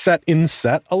you're set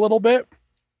a little bit,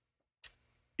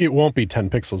 it won't be 10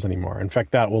 pixels anymore. In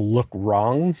fact, that will look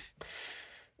wrong.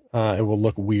 It will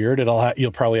look weird.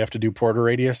 You'll probably have to do border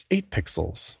radius 8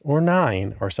 pixels or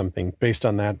 9 or something based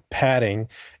on that padding.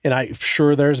 And I'm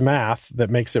sure there's math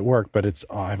that makes it work, but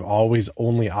I've always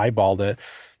only eyeballed it.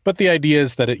 But the idea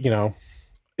is that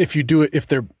if you do it, if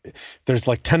there's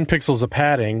like 10 pixels of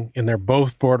padding and they're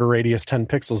both border radius 10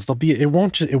 pixels, it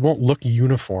won't look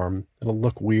uniform. It'll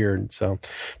look weird. So,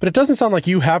 but it doesn't sound like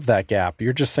you have that gap.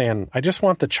 You're just saying, I just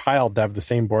want the child to have the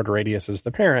same border radius as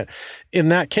the parent. In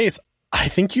that case, I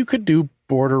think you could do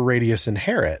border radius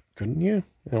inherit, couldn't you?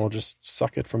 And we'll just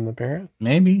suck it from the parent.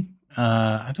 Maybe.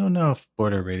 I don't know if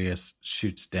border radius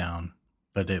shoots down,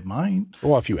 but it might.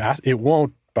 Well, if you ask, it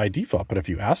won't by default, but if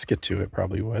you ask it to, it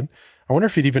probably would. I wonder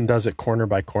if it even does it corner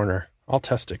by corner. I'll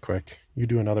test it quick. You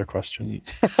do another question.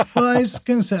 Well, I was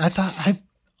going to say,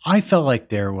 I felt like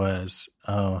there was,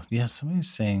 somebody's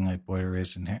saying like border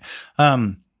radius in here.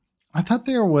 I thought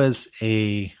there was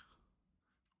a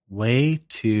way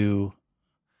to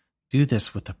do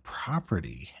this with a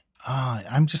property.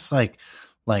 I'm just like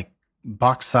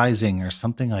box sizing or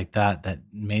something like that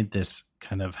made this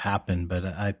kind of happen. But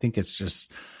I think it's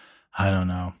just, I don't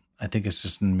know. I think it's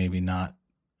just maybe not.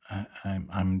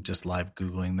 I'm just live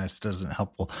Googling this. Doesn't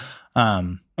helpful.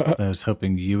 I was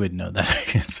hoping you would know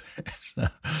that answer. So,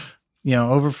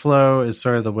 overflow is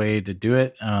sort of the way to do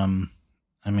it.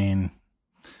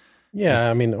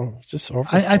 Just overflow.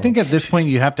 I think at this point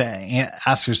you have to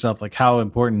ask yourself, like, how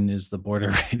important is the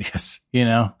border radius?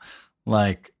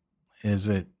 Like, is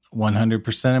it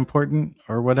 100% important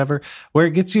or whatever? Where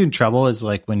it gets you in trouble is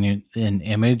like when an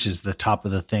image is the top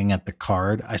of the thing at the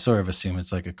card. I sort of assume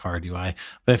it's like a card UI,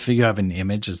 but if you have an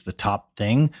image as the top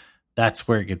thing, that's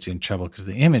where it gets you in trouble because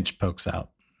the image pokes out.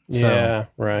 Yeah,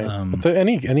 right. But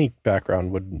any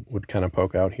background would kind of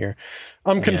poke out here.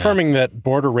 I'm confirming that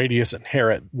border radius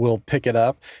inherit will pick it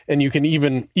up, and you can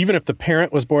even if the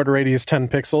parent was border radius 10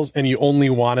 pixels and you only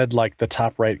wanted like the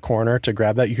top right corner to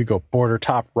grab that, you could go border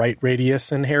top right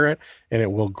radius inherit, and it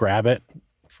will grab it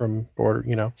from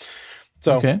border.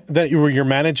 So that you're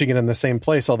managing it in the same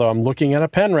place. Although I'm looking at a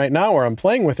pen right now where I'm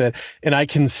playing with it, and I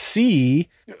can see,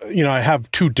 I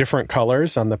have two different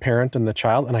colors on the parent and the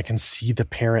child, and I can see the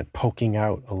parent poking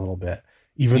out a little bit,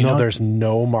 even though there's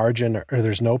no margin or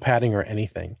there's no padding or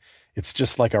anything. It's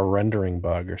just like a rendering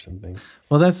bug or something.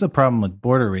 Well, that's the problem with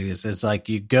border radius. Is like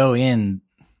you go in,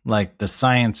 like the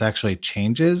science actually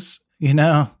changes.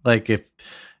 Like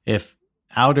if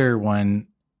outer one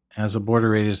has a border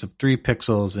radius of 3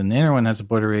 pixels and the inner one has a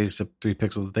border radius of 3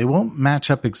 pixels, they won't match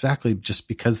up exactly just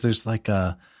because there's like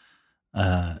some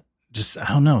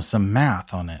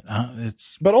math on it.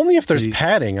 But only if there's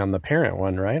padding on the parent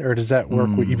one, right? Or does that work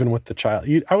even with the child?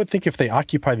 I would think if they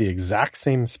occupy the exact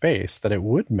same space that it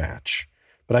would match.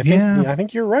 But I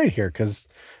think you're right here, because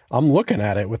I'm looking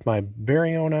at it with my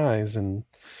very own eyes, and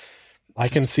I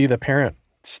can see the parent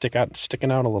sticking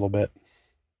out a little bit.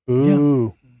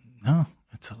 Ooh. Yeah. No.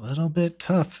 it's a little bit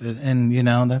tough. And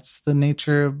that's the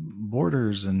nature of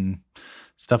Borders and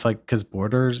stuff, like, because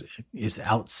Borders is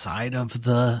outside of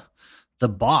the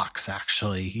box,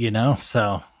 actually,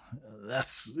 so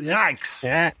that's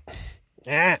yikes.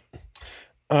 Yeah.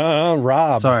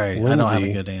 Rob. Sorry, Lindsay. I don't have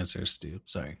a good answer, Stu.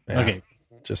 Sorry. Yeah. Okay.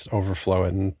 Just overflow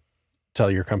it and tell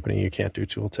your company you can't do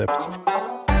tooltips.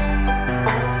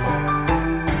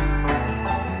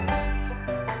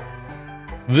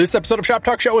 This episode of Shop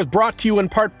Talk Show is brought to you in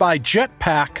part by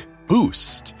Jetpack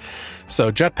Boost. So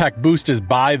Jetpack Boost is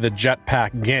by the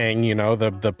Jetpack gang,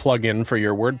 the plugin for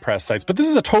your WordPress sites. But this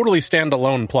is a totally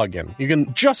standalone plugin. You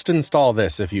can just install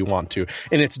this if you want to.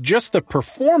 And it's just the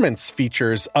performance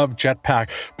features of Jetpack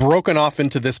broken off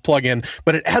into this plugin,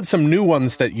 but it adds some new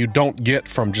ones that you don't get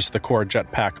from just the core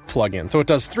Jetpack plugin. So it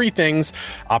does three things: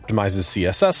 optimizes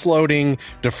CSS loading,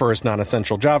 defers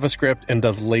non-essential JavaScript, and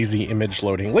does lazy image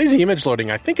loading. Lazy image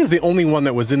loading, I think, is the only one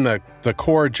that was in the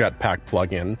core Jetpack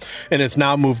plugin, and it's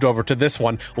now moved over to this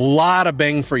one. A lot of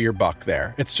bang for your buck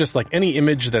there. It's just like any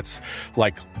image that's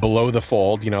like below the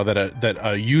fold, that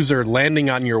a user landing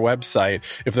on your website,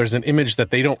 if there's an image that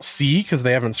they don't see because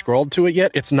they haven't scrolled to it yet,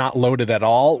 it's not loaded at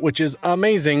all, which is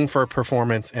amazing for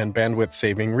performance and bandwidth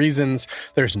saving reasons.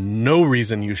 There's no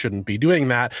reason you shouldn't be doing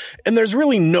that. And there's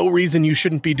really no reason you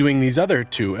shouldn't be doing these other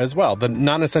two as well. The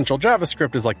non-essential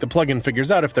JavaScript is like the plugin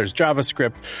figures out if there's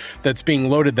JavaScript that's being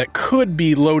loaded that could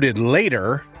be loaded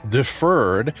later,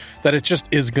 deferred, that it just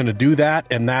is going to do that,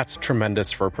 and that's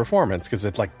tremendous for performance because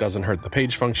it doesn't hurt the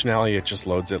page functionality, it just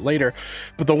loads it later.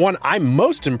 But the one I'm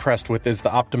most impressed with is the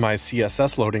optimized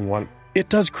CSS loading one. It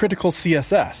does critical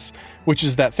CSS, which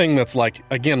is that thing that's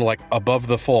again above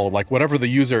the fold, like whatever the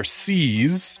user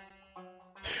sees,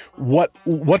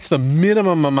 what's the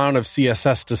minimum amount of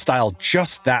CSS to style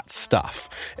just that stuff,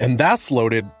 and that's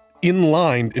loaded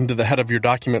inlined into the head of your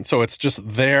document, so it's just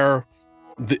there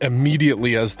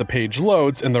immediately as the page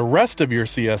loads, and the rest of your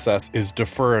CSS is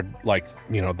deferred,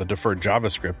 the deferred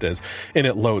JavaScript is, and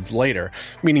it loads later,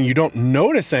 meaning you don't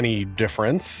notice any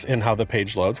difference in how the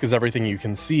page loads because everything you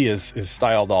can see is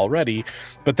styled already,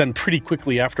 but then pretty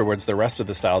quickly afterwards the rest of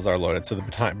the styles are loaded, so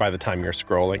by the time you're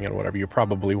scrolling and whatever, you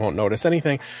probably won't notice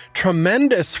anything.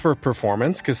 Tremendous for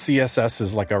performance because CSS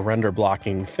is like a render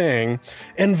blocking thing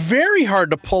and very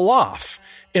hard to pull off.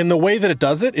 And the way that it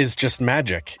does it is just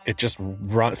magic. It just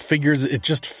figures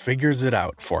it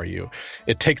out for you.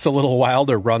 It takes a little while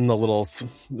to run the little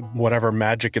whatever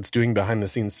magic it's doing behind the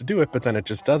scenes to do it, but then it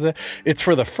just does it. It's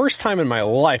for the first time in my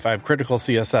life I have critical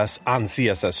CSS on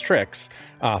CSS Tricks,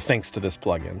 thanks to this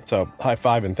plugin. So high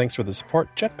five and thanks for the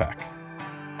support, Jetpack.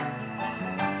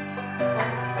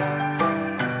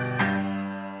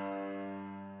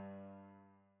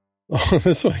 Oh,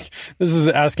 this is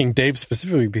asking Dave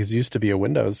specifically because he used to be a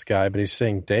Windows guy, but he's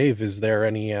saying, Dave, is there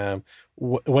any,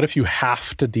 what if you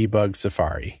have to debug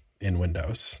Safari in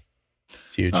Windows?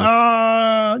 Do you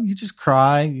just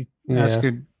cry. You ask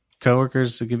your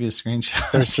coworkers to give you a screenshot.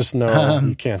 There's just no,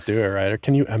 you can't do it, right? Or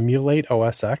can you emulate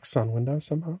OS X on Windows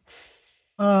somehow?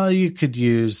 You could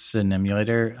use an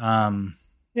emulator.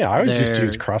 Yeah, I always used to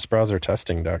use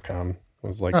crossbrowsertesting.com.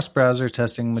 Cross-browser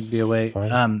testing would be a way.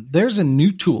 There's a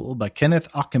new tool by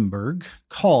Kenneth Ockenberg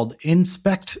called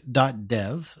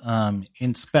inspect.dev.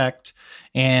 Inspect.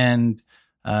 And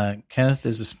Kenneth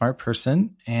is a smart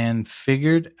person and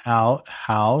figured out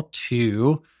how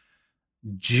to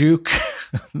juke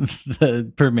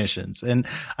the permissions. And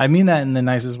I mean that in the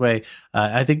nicest way.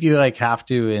 I think you have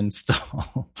to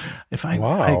install,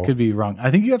 I could be wrong.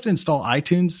 I think you have to install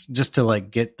iTunes just to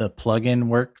get the plugin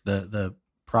work, the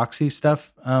proxy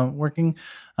stuff working.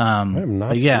 I have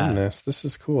not seen this. This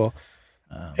is cool.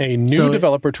 A new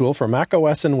developer tool for Mac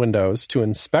OS and Windows to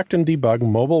inspect and debug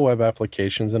mobile web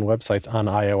applications and websites on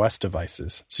iOS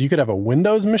devices. So you could have a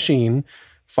Windows machine,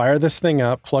 fire this thing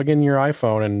up, plug in your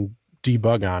iPhone, and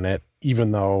debug on it,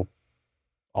 even though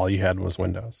all you had was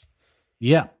Windows.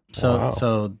 Yeah.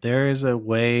 So there is a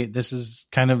way. This is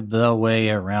kind of the way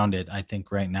around it, I think,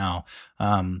 right now.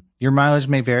 Your mileage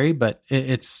may vary, but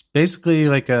it's basically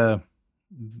like a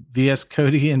VS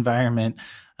Code environment,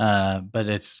 but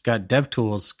it's got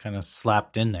DevTools kind of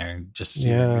slapped in there. Just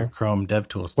your Chrome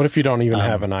DevTools. What if you don't even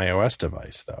have an iOS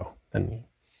device, though?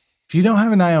 If you don't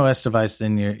have an iOS device,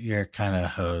 then you're kind of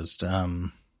hosed.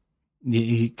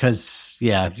 Because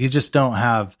you just don't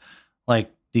have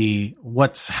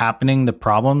what's happening, the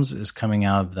problems is coming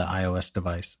out of the iOS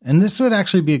device. And this would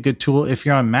actually be a good tool if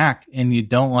you're on Mac and you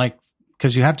don't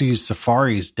because you have to use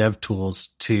Safari's DevTools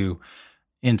to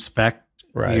inspect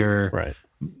your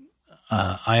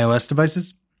iOS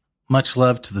devices. Much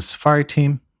love to the Safari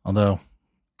team, although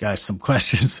guys some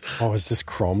questions. Oh, is this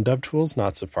Chrome DevTools,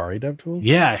 not Safari DevTools?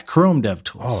 Yeah, Chrome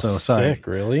DevTools. Oh, so sick!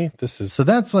 Really? So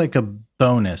that's like a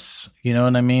bonus. You know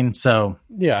what I mean? So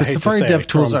yeah, because Safari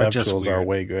DevTools are just weird. Are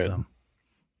way good. So,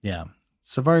 yeah,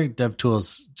 Safari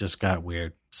DevTools just got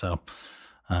weird. So,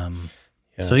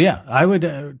 So yeah, I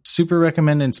would super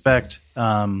recommend Inspect.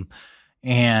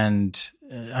 And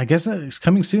I guess it's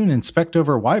coming soon. Inspect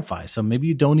over Wi-Fi, so maybe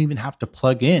you don't even have to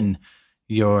plug in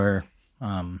your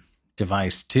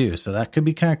device too. So that could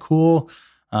be kind of cool.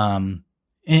 And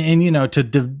you know, to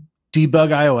debug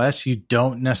iOS, you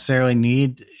don't necessarily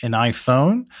need an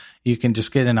iPhone. You can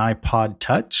just get an iPod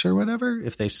Touch or whatever.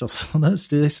 If they still sell those,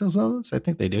 do they still sell those? I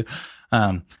think they do.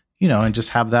 You know, and just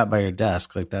have that by your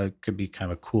desk. Like that could be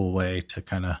kind of a cool way to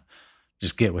kind of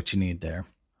just get what you need there.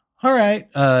 All right.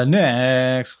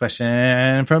 Next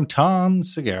question from Tom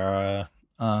Segura.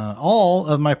 All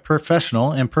of my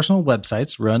professional and personal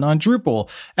websites run on Drupal.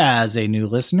 As a new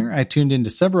listener, I tuned into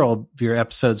several of your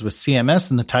episodes with CMS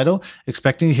in the title,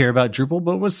 expecting to hear about Drupal,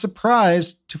 but was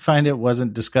surprised to find it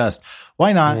wasn't discussed.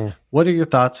 Why not? What are your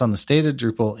thoughts on the state of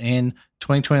Drupal in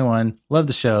 2021? Love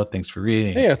the show. Thanks for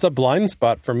reading. Hey, it's a blind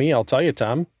spot for me. I'll tell you,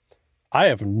 Tom. I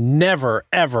have never,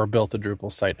 ever built a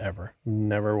Drupal site ever.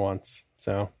 Never once.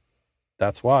 So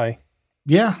that's why.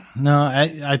 Yeah, no,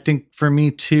 I think for me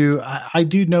too, I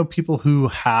do know people who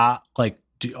are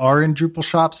in Drupal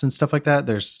shops and stuff like that.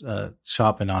 There's a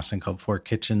shop in Austin called Four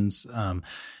Kitchens.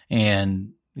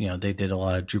 And you know, they did a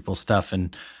lot of Drupal stuff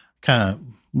and kind of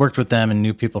worked with them and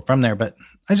knew people from there, but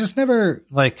I just never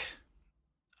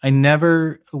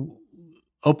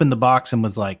opened the box and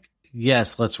was like,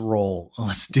 yes, let's roll.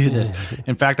 Let's do this.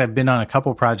 In fact, I've been on a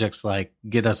couple projects like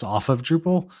get us off of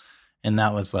Drupal. And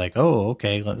that was like, oh,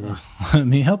 okay, let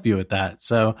me help you with that.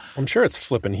 So I'm sure it's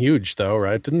flipping huge, though,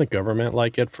 right? Didn't the government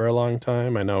like it for a long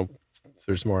time? I know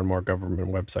there's more and more government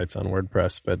websites on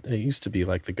WordPress, but it used to be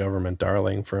like the government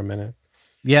darling for a minute.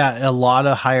 Yeah, a lot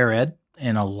of higher ed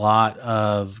and a lot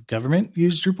of government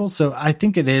use Drupal. So I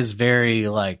think it is very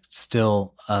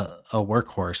still a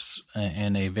workhorse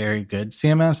and a very good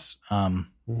CMS.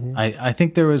 I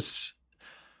think there was,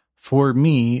 for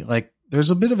me, there's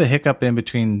a bit of a hiccup in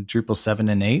between Drupal 7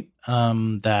 and 8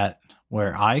 that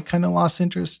where I kind of lost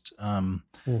interest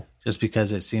just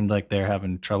because it seemed like they're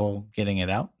having trouble getting it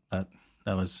out. That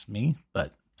was me,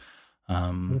 but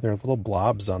their little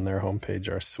blobs on their homepage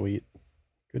are sweet.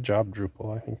 Good job,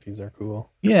 Drupal. I think these are cool.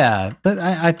 Yeah, but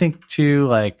I think too,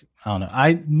 I don't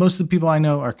know. Most of the people I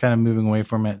know are kind of moving away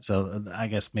from it, so I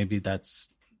guess maybe that's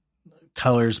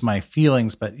colors my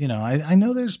feelings. But you know, I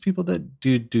know there's people that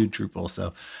do Drupal,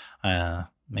 so.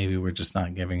 Maybe we're just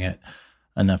not giving it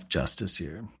enough justice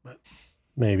here, but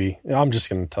maybe. I'm just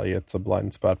going to tell you it's a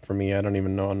blind spot for me. I don't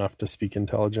even know enough to speak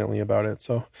intelligently about it,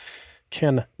 so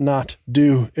cannot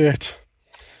do it.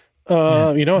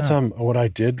 You know what I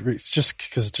did? It's just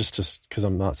because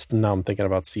I'm not now. I'm thinking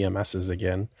about CMSs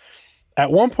again.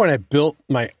 At one point, I built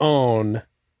my own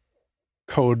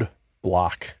code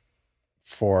block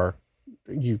for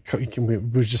you.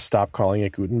 We just stop calling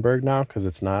it Gutenberg now because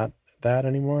it's not that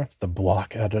anymore. It's the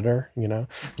block editor, you know,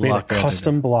 made a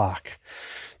custom block.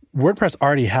 WordPress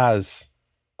already has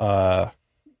a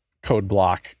code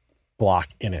block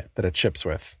in it that it ships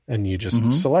with, and you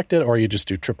just select it, or you just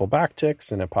do triple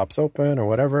backticks and it pops open or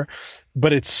whatever.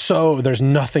 But there's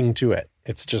nothing to it.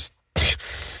 It's just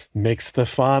makes the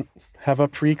font have a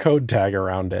pre-code tag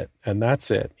around it, and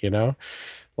that's it, you know.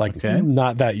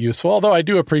 Not that useful. Although I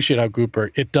do appreciate how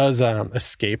Gutenberg, it does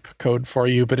escape code for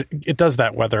you, but it does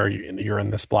that whether you're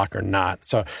in this block or not.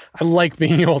 So I like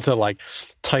being able to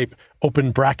type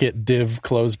open bracket div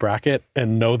close bracket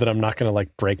and know that I'm not going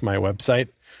to break my website.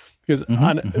 Because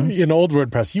in old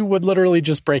WordPress, you would literally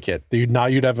just break it. Now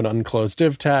you'd have an unclosed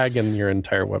div tag and your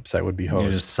entire website would be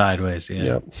hosed. Just sideways, yeah.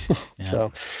 Yep. Yeah.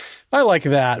 So I like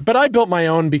that. But I built my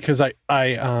own because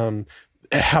I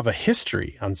have a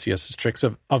history on CSS Tricks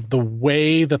of the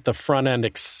way that the front end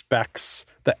expects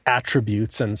the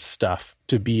attributes and stuff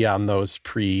to be on those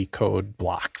pre-code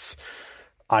blocks.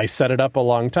 I set it up a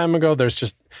long time ago.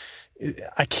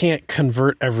 I can't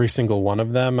convert every single one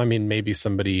of them. I mean, maybe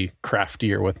somebody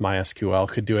craftier with MySQL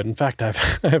could do it. In fact, I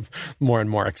have more and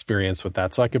more experience with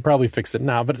that, so I could probably fix it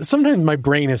now. But sometimes my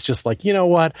brain is just you know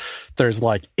what? There's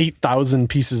 8,000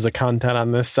 pieces of content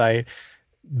on this site.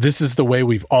 This is the way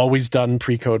we've always done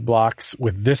pre-code blocks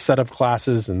with this set of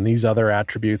classes and these other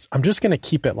attributes. I'm just going to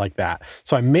keep it like that.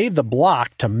 So I made the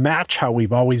block to match how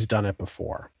we've always done it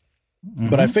before.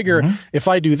 But I figure if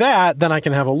I do that, then I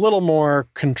can have a little more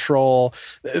control.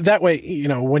 That way, you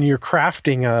know, when you're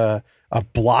crafting a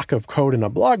block of code in a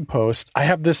blog post, I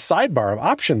have this sidebar of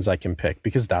options I can pick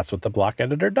because that's what the block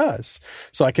editor does.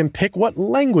 So I can pick what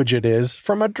language it is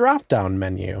from a drop-down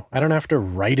menu. I don't have to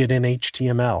write it in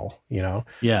HTML, you know?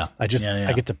 Yeah. I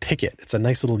get to pick it. It's a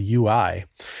nice little UI.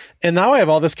 And now I have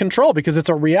all this control because it's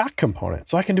a React component.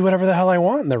 So I can do whatever the hell I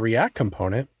want in the React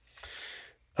component.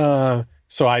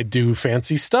 So I do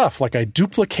fancy stuff. Like I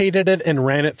duplicated it and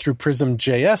ran it through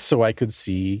Prism.js so I could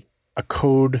see a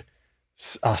code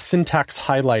syntax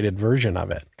highlighted version of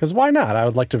it. Because why not? I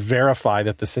would like to verify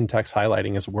that the syntax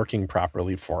highlighting is working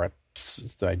properly for it.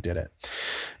 So I did it.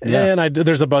 Yeah. And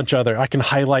there's a bunch other. I can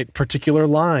highlight particular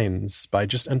lines by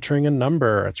just entering a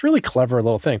number. It's a really clever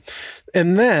little thing.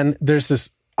 And then there's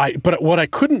this. But what I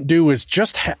couldn't do is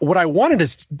just what I wanted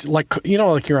is like, you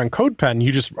know, like you're on CodePen,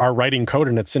 you just are writing code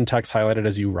and it's syntax highlighted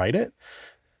as you write it.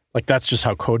 Like that's just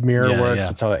how CodeMirror works. Yeah.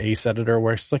 That's how the Ace editor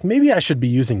works. It's like maybe I should be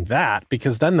using that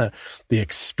because then the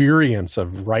experience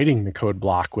of writing the code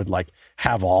block would like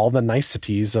have all the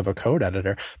niceties of a code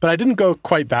editor. But I didn't go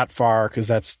quite that far because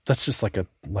that's just like a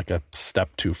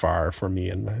step too far for me,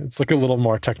 and it's like a little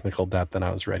more technical debt than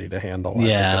I was ready to handle.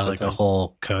 Yeah, like a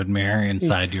whole CodeMirror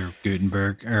inside your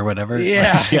Gutenberg or whatever.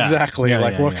 Yeah, exactly.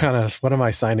 What am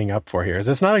I signing up for here?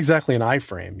 It's not exactly an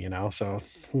iframe, you know. So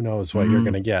who knows what you're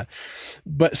going to get.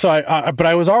 But so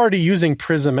I was already using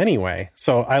Prism anyway.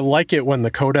 So I like it when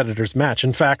the code editors match.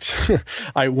 In fact,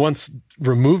 I once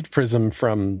removed Prism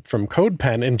from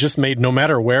CodePen and just made, no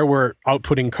matter where we're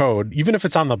outputting code, even if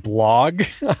it's on the blog,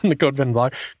 on the CodePen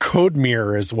blog,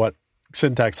 CodeMirror is what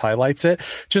syntax highlights it,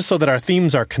 just so that our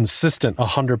themes are consistent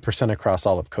 100% across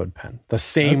all of CodePen. The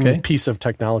same piece of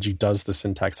technology does the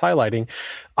syntax highlighting.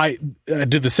 I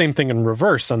did the same thing in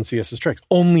reverse on CSS Tricks.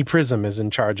 Only Prism is in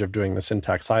charge of doing the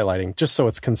syntax highlighting, just so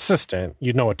it's consistent.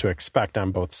 You know what to expect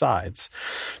on both sides.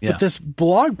 Yeah. But this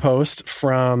blog post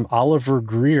from Oliver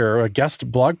Greer, a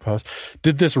guest blog post,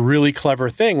 did this really clever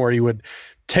thing where you would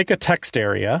take a text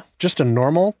area, just a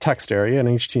normal text area in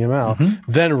HTML,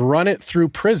 then run it through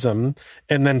Prism,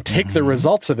 and then take the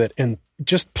results of it and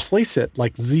just place it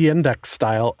like Z-index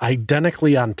style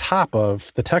identically on top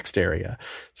of the text area.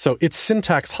 So it's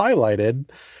syntax highlighted,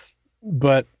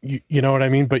 but you know what I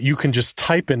mean? But you can just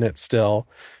type in it still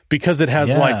because it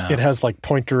has like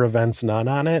pointer events none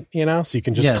on it, you know? So you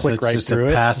can just click right through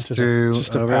it. Pass through.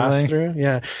 Just a pass through.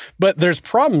 Yeah. But there's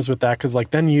problems with that because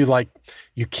like then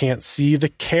you can't see the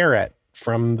caret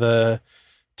from the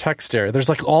text area. There's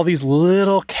like all these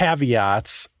little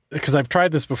caveats because I've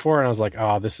tried this before and I was like,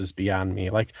 oh, this is beyond me.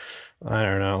 Like, I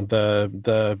don't know,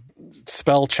 the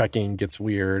spell checking gets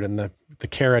weird and the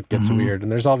caret gets weird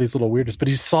and there's all these little weirdness, but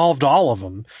he solved all of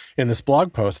them in this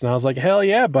blog post. And I was like, hell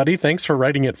yeah, buddy. Thanks for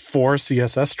writing it for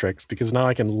CSS Tricks because now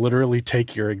I can literally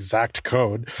take your exact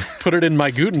code, put it in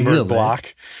my Gutenberg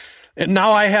block. And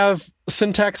now I have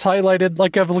syntax highlighted,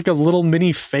 like I have like a little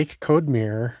mini fake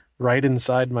CodeMirror right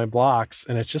inside my blocks.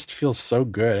 And it just feels so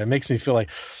good. It makes me feel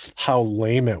like how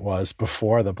lame it was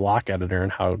before the block editor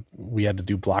and how we had to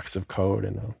do blocks of code.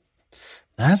 And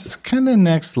that's kind of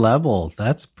next level.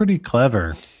 That's pretty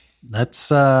clever.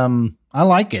 That's, I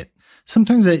like it.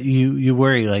 Sometimes you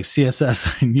worry like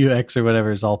CSS and UX or whatever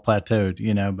is all plateaued,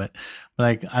 you know, but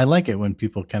like, I like it when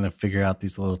people kind of figure out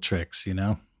these little tricks, you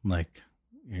know, like,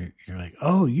 you're like,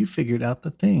 oh, you figured out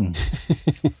the thing.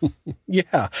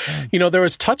 Yeah. You know, there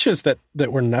was touches that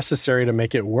were necessary to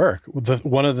make it work.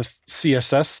 One of the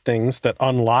CSS things that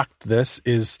unlocked this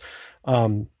is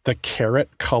the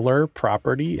caret color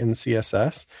property in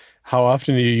CSS. How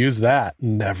often do you use that?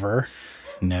 Never.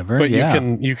 But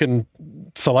you can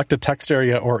select a text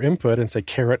area or input and say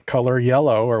caret color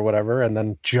yellow or whatever, and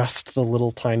then just the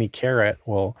little tiny caret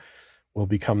will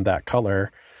become that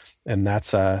color. And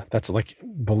that's like,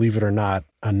 believe it or not,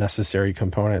 a necessary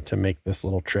component to make this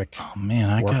little trick. Oh man,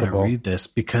 I gotta read this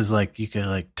because like you could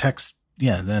like text.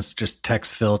 Yeah, that's just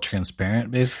text fill transparent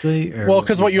basically. Well,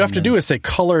 because what you have to do is say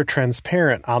color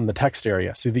transparent on the text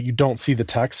area so that you don't see the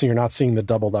text, so you're not seeing the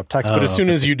doubled up text. But as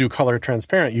soon as you do color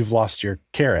transparent, you've lost your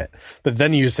caret. But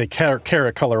then you say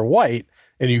caret color white,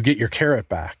 and you get your caret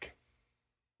back.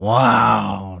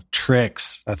 Wow,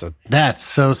 tricks! That's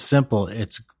so simple.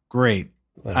 It's great.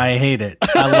 I hate it.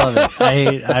 I love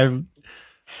it.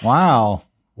 Wow.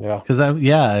 Yeah. Because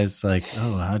it's like,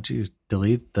 oh, how'd you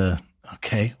delete the?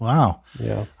 Okay. Wow.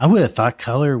 Yeah. I would have thought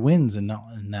color wins in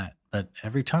that, but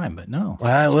every time, but no.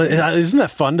 Isn't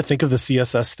that fun to think of the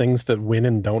CSS things that win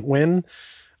and don't win?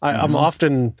 I'm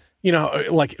often, you know,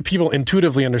 like people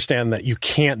intuitively understand that you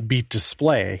can't beat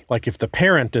display. Like if the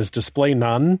parent is display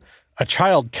none, a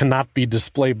child cannot be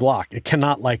display block. It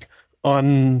cannot like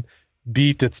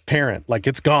beat its parent. Like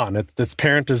it's gone. Its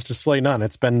parent is display none.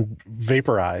 It's been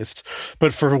vaporized.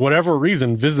 But for whatever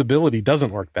reason, visibility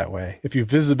doesn't work that way. If you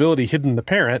visibility hidden the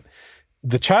parent,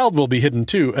 the child will be hidden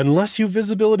too, unless you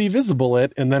visibility visible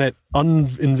it, and then it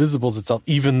invisibles itself,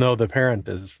 even though the parent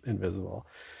is invisible.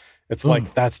 It's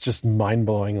like, that's just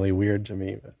mind-blowingly weird to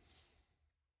me. But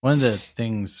one of the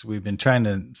things we've been trying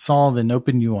to solve in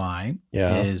OpenUI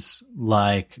is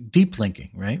like deep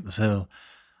linking, right? So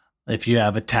if you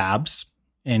have a tabs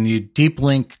and you deep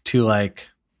link to like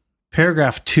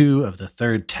paragraph 2 of the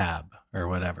 3rd tab or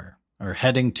whatever, or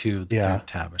heading 2 the 3rd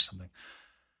tab or something.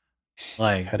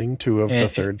 Like heading 2 of the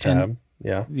 3rd tab.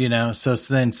 Yeah. You know, so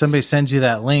then somebody sends you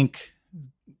that link,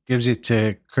 gives it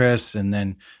to Chris, and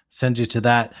then sends you to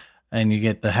that, and you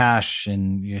get the hash,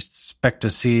 and you expect to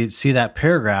see that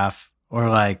paragraph, or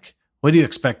like, what do you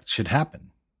expect should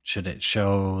happen? Should it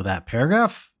show that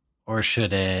paragraph, or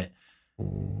should it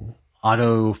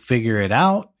auto figure it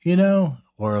out, you know,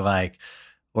 or like,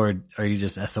 or are you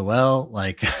just SOL,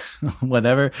 like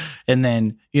whatever? And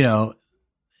then, you know,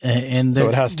 and so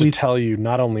it has to tell you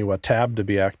not only what tab to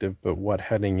be active, but what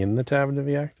heading in the tab to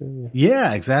be active.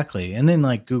 Yeah, exactly. And then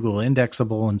like Google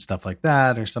indexable and stuff like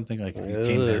that, or something like if you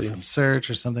came there from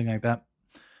search or something like that.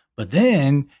 But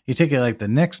then you take it like the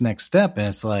next step, and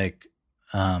it's like,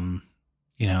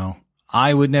 you know,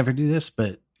 I would never do this,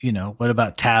 but you know, what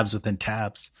about tabs within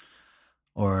tabs,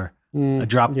 or a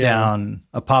drop down,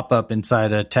 a pop up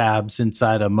inside a tabs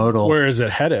inside a modal? Where is it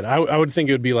headed? I would think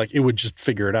it would be like, it would just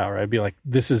figure it out, right? It'd be like,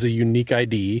 this is a unique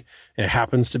ID, and it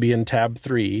happens to be in tab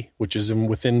 3, which is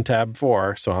within tab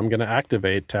 4. So I'm going to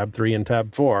activate tab 3 and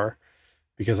tab 4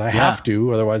 because I have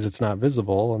to, otherwise it's not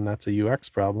visible, and that's a UX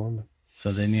problem.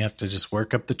 So then you have to just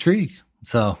work up the tree.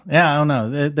 So yeah, I don't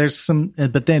know. There's some,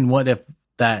 but then what if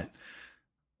that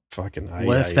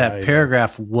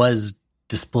paragraph was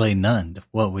display none?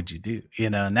 What would you do? You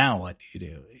know, now what do you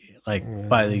do? Like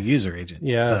by the user agent.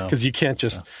 Yeah, because you can't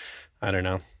just, I don't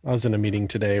know. I was in a meeting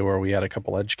today where we had a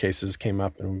couple edge cases came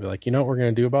up, and we'd be like, you know what we're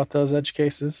going to do about those edge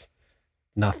cases?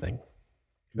 Nothing.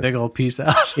 Big old peace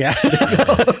out. Yeah.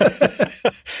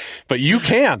 But you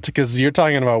can't, because you're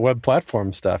talking about web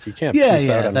platform stuff. You can't peace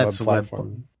out on web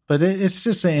platform. But it's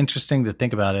just interesting to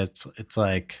think about it. It's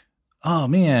like, oh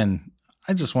man,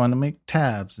 I just want to make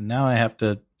tabs, and now I have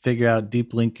to figure out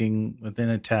deep linking within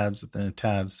a tabs.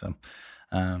 So,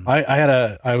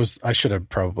 I should have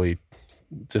probably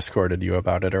Discorded you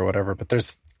about it or whatever, but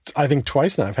I think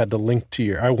twice now I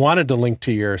wanted to link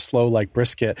to your Slow Like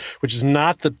Brisket, which is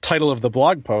not the title of the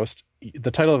blog post.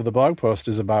 The title of the blog post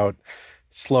is about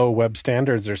slow web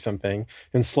standards or something.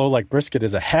 And Slow Like Brisket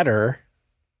is a header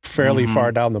fairly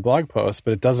far down the blog post,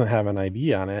 but it doesn't have an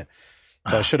ID on it.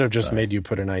 So I should have just made you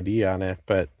put an ID on it,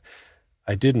 but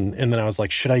I didn't. And then I was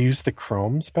like, should I use the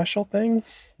Chrome special thing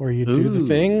where you do the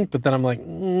thing? But then I'm like,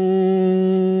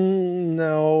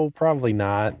 no, probably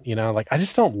not. You know, like I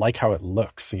just don't like how it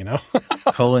looks, you know?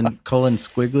 colon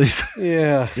squigglies.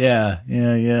 Yeah. Yeah.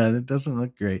 It doesn't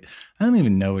look great. I don't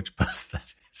even know which post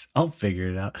that is. I'll figure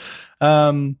it out.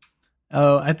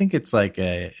 I think it's like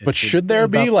but should there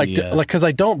be like, because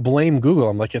I don't blame Google.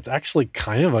 I'm like, it's actually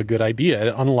kind of a good idea.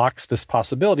 It unlocks this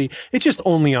possibility. It just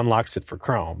only unlocks it for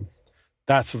Chrome.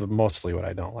 That's mostly what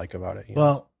I don't like about it.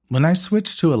 Well, when I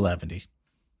switch to 11,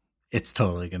 it's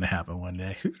totally going to happen one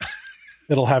day.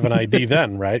 It'll have an ID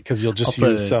then, right? Because you'll just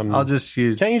use some. I'll just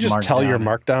use. Can't you just tell your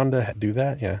Markdown to do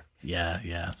that? Yeah.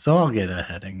 Yeah. So I'll get a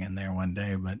heading in there one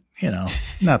day, but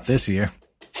not this year.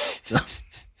 So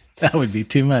that would be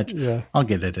too much. Yeah. I'll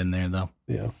get it in there though.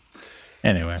 Yeah.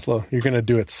 Anyway, slow. You're going to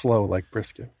do it slow like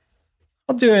Brisket.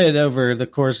 I'll do it over the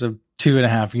course of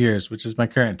 2.5 years, which is my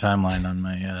current timeline on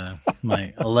my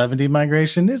my 11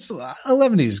 migration.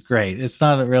 11 is great. It's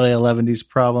not really 11's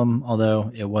problem,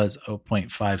 although it was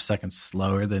 0.5 seconds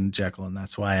slower than Jekyll, and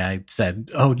that's why I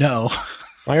said, "Oh no."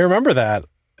 I remember that.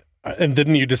 And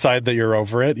didn't you decide that you're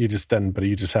over it? You just haven't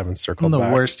circled back. I'm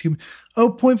the worst human.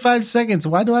 0.5 seconds.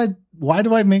 Why do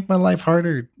I make my life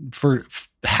harder for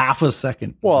half a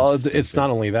second? Well, it's not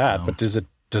only that, but does it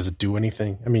do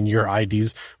anything? I mean, your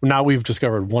IDs, now we've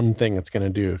discovered one thing it's going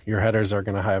to do. Your headers are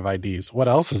going to have IDs. What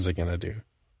else is it going to do?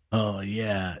 Oh,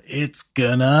 yeah. It's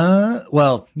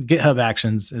GitHub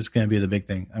Actions is going to be the big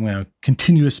thing. I'm going to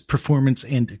continuous performance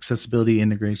and accessibility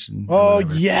integration. Oh,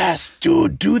 yes,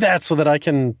 dude, do that so that I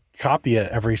can copy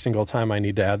it every single time I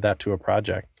need to add that to a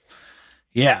project.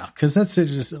 Yeah, because that's it.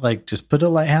 Just put a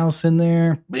lighthouse in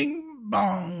there. Bing,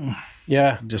 bong.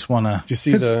 Yeah. Just want to. Do you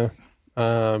see the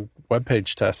web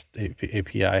page test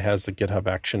API has a GitHub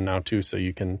action now too, so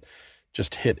you can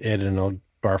just hit it and it'll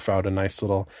barf out a nice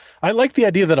little. I like the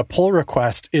idea that a pull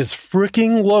request is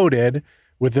freaking loaded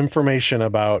with information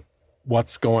about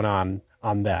what's going on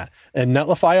that. And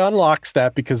Netlify unlocks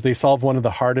that because they solve one of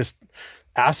the hardest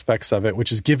aspects of it,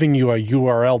 which is giving you a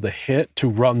URL to hit to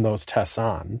run those tests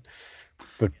on.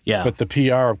 But the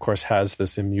PR, of course, has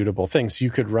this immutable thing. So you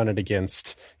could run it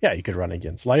against,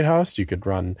 Lighthouse. You could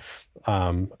run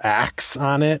Axe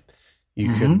on it.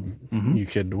 You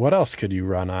could, what else could you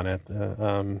run on it?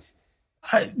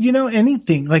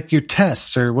 Anything like your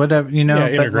tests or whatever,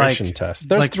 integration tests.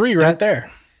 There's 3 right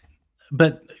there.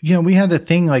 But, we had a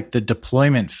thing like the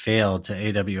deployment failed to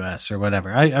AWS or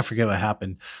whatever. I forget what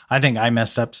happened. I think I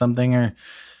messed up something or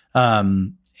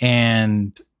it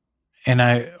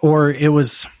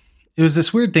was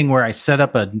this weird thing where I set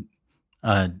up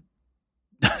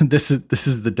this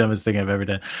is the dumbest thing I've ever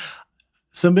done.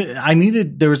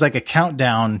 There was like a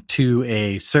countdown to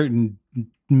a certain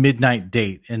midnight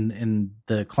date and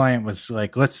the client was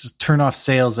like, let's turn off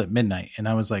sales at midnight. And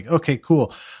I was like, okay,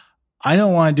 cool. I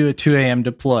don't want to do a 2 a.m.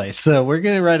 deploy. So we're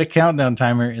going to write a countdown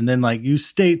timer and then like use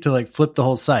state to like flip the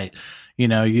whole site,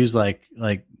 use the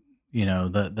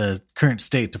current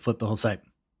state to flip the whole site.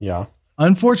 Yeah.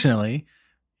 Unfortunately,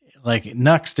 like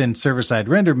Nuxt and server-side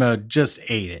render mode just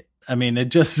ate it. I mean, it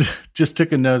just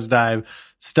took a nosedive.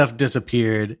 Stuff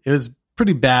disappeared. It was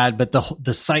pretty bad, but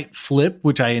the site flip,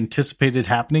 which I anticipated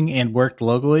happening and worked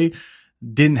locally,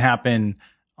 didn't happen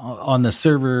on the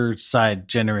server side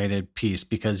generated piece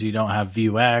because you don't have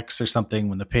Vuex or something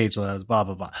when the page loads, blah,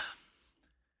 blah, blah.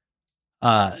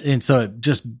 And so it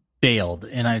just bailed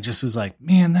and I just was like,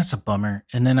 man, that's a bummer.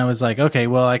 And then I was like, okay,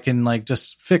 well, I can like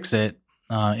just fix it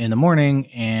in the morning,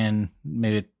 and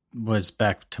maybe it was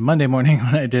back to Monday morning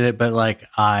when I did it, but like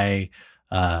I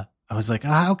was like,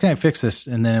 how can I fix this?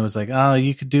 And then it was like, oh,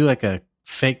 you could do like a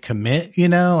fake commit,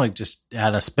 like just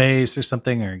add a space or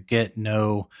something or get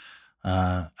no,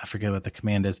 I forget what the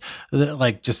command is.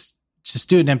 Like just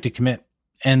do an empty commit.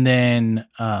 And then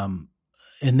I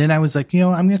was like,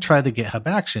 I'm going to try the GitHub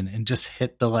action and just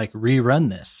hit the like rerun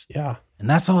this. Yeah. And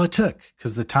that's all it took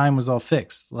because the time was all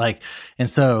fixed. Like, and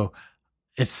so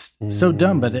it's so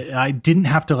dumb, but I didn't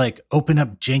have to like open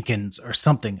up Jenkins or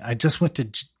something. I just went to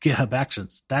GitHub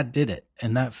Actions. That did it,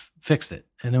 and that fixed it.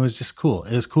 And it was just cool.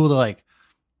 It was cool to like,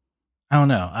 I don't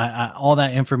know. I all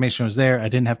that information was there. I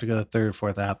didn't have to go to the third or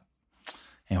fourth app.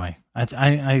 Anyway,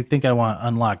 I think I want to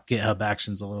unlock GitHub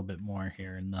Actions a little bit more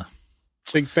here in the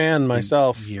big fan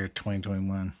myself year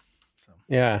 2021. So.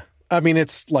 Yeah, I mean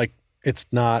it's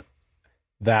not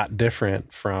that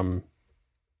different from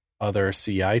other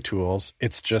CI tools.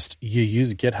 It's just you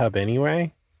use GitHub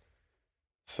anyway.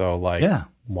 So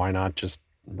why not just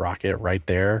rock it right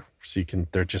there? So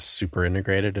they're just super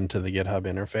integrated into the GitHub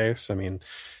interface. I mean,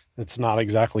 it's not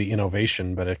exactly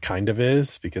innovation, but it kind of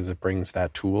is because it brings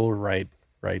that tool right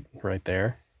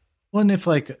there. Well, and if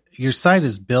like your site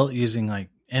is built using like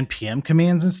NPM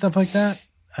commands and stuff like that,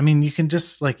 I mean, you can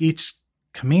just like each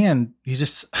command, you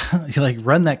just you like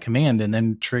run that command and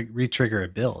then re-trigger a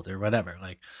build or whatever.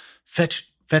 Like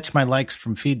fetch my likes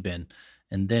from Feedbin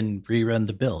and then rerun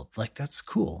the build. Like that's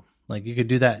cool. Like you could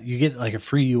do that. You get like a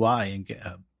free UI in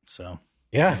GitHub. So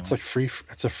yeah, anyway. It's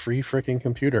a free freaking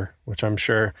computer, which I'm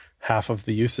sure half of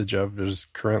the usage of is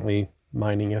currently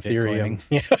mining Ethereum.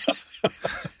 Yeah.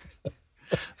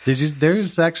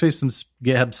 There's actually some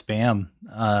GitHub spam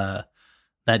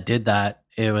that did that.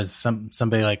 It was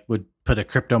somebody like would put a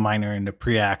crypto miner into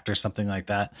Preact or something like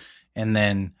that, and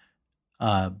then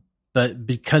but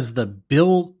because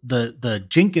the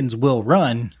Jenkins will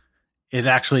run, it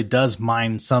actually does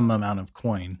mine some amount of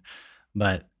coin,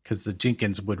 but because the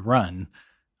Jenkins would run.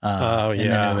 And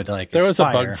then it would like there expire.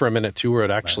 Was a bug for a minute too where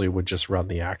it actually would just run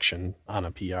the action on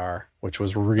a PR, which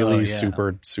was really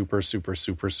super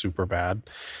bad.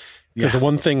 Because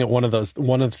one of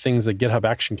the things that GitHub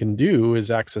Action can do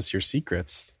is access your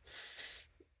secrets.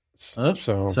 So if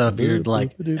you're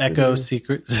like echo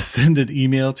secret, send an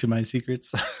email to my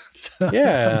secrets.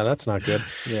 Yeah, that's not good.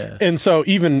 Yeah. And so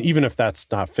even if that's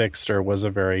not fixed or was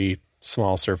a very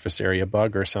small surface area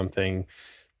bug or something,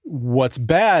 what's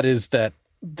bad is that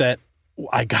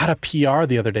I got a PR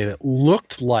the other day that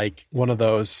looked like one of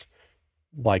those,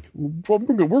 like, well,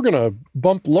 we're going to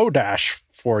bump Lodash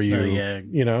for you.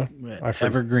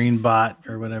 Evergreen bot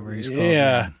or whatever he's called.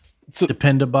 Yeah. So,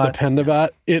 Dependabot.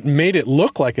 It made it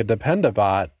look like a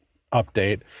Dependabot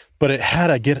update, but it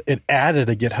added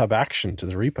a GitHub action to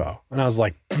the repo. And I was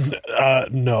like,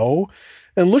 no.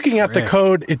 And looking at the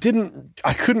code,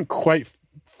 I couldn't quite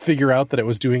figure out that it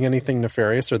was doing anything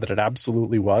nefarious or that it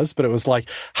absolutely was, but it was like,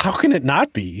 how can it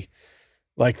not be?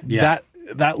 Like that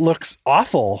looks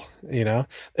awful,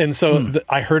 And so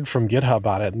I heard from GitHub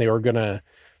on it, and they were gonna,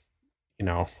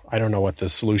 I don't know what the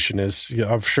solution is.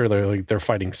 I'm sure they're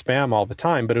fighting spam all the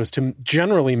time, but it was to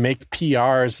generally make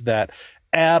PRs that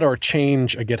add or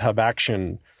change a GitHub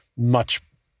action much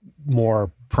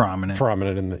more prominent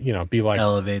in the, be like,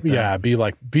 elevate that. Yeah, be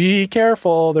like, be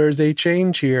careful, there's a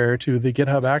change here to the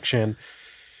GitHub action.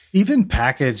 Even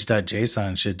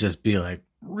package.json should just be like,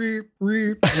 reep,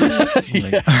 reep,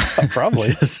 reep. Yeah, probably.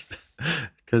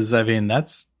 Because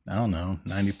that's, I don't know,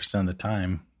 90% of the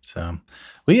time. So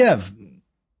we have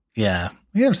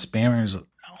spammers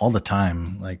all the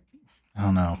time. Like, I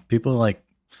don't know, people like,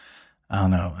 I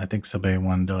don't know. I think somebody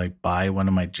wanted to like buy one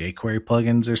of my jQuery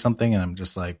plugins or something. And I'm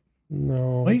just like,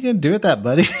 no, what are you going to do with that,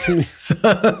 buddy?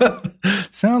 So,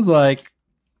 sounds like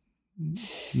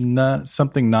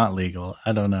something not legal.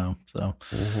 I don't know. So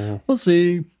we'll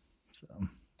see. So.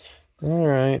 All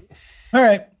right.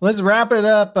 Let's wrap it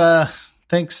up.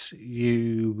 Thanks,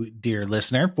 you dear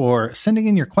listener, for sending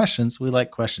in your questions. We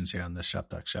like questions here on this Shop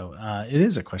Talk Show. It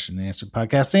is a question and answer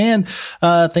podcast. And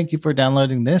thank you for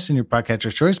downloading this in your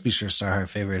podcatcher choice. Be sure to star our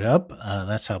favorite up.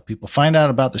 That's how people find out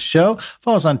about the show.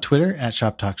 Follow us on Twitter at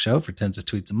Shop Talk Show for tens of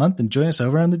tweets a month. And join us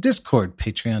over on the Discord,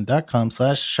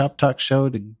 patreon.com/Shop Talk Show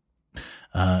to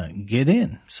get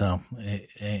in. So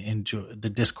enjoy. The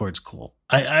Discord's cool.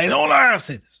 I don't know how to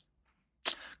say this.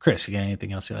 Chris, you got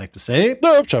anything else you'd like to say?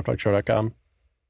 Nope, shoptalkshow.com.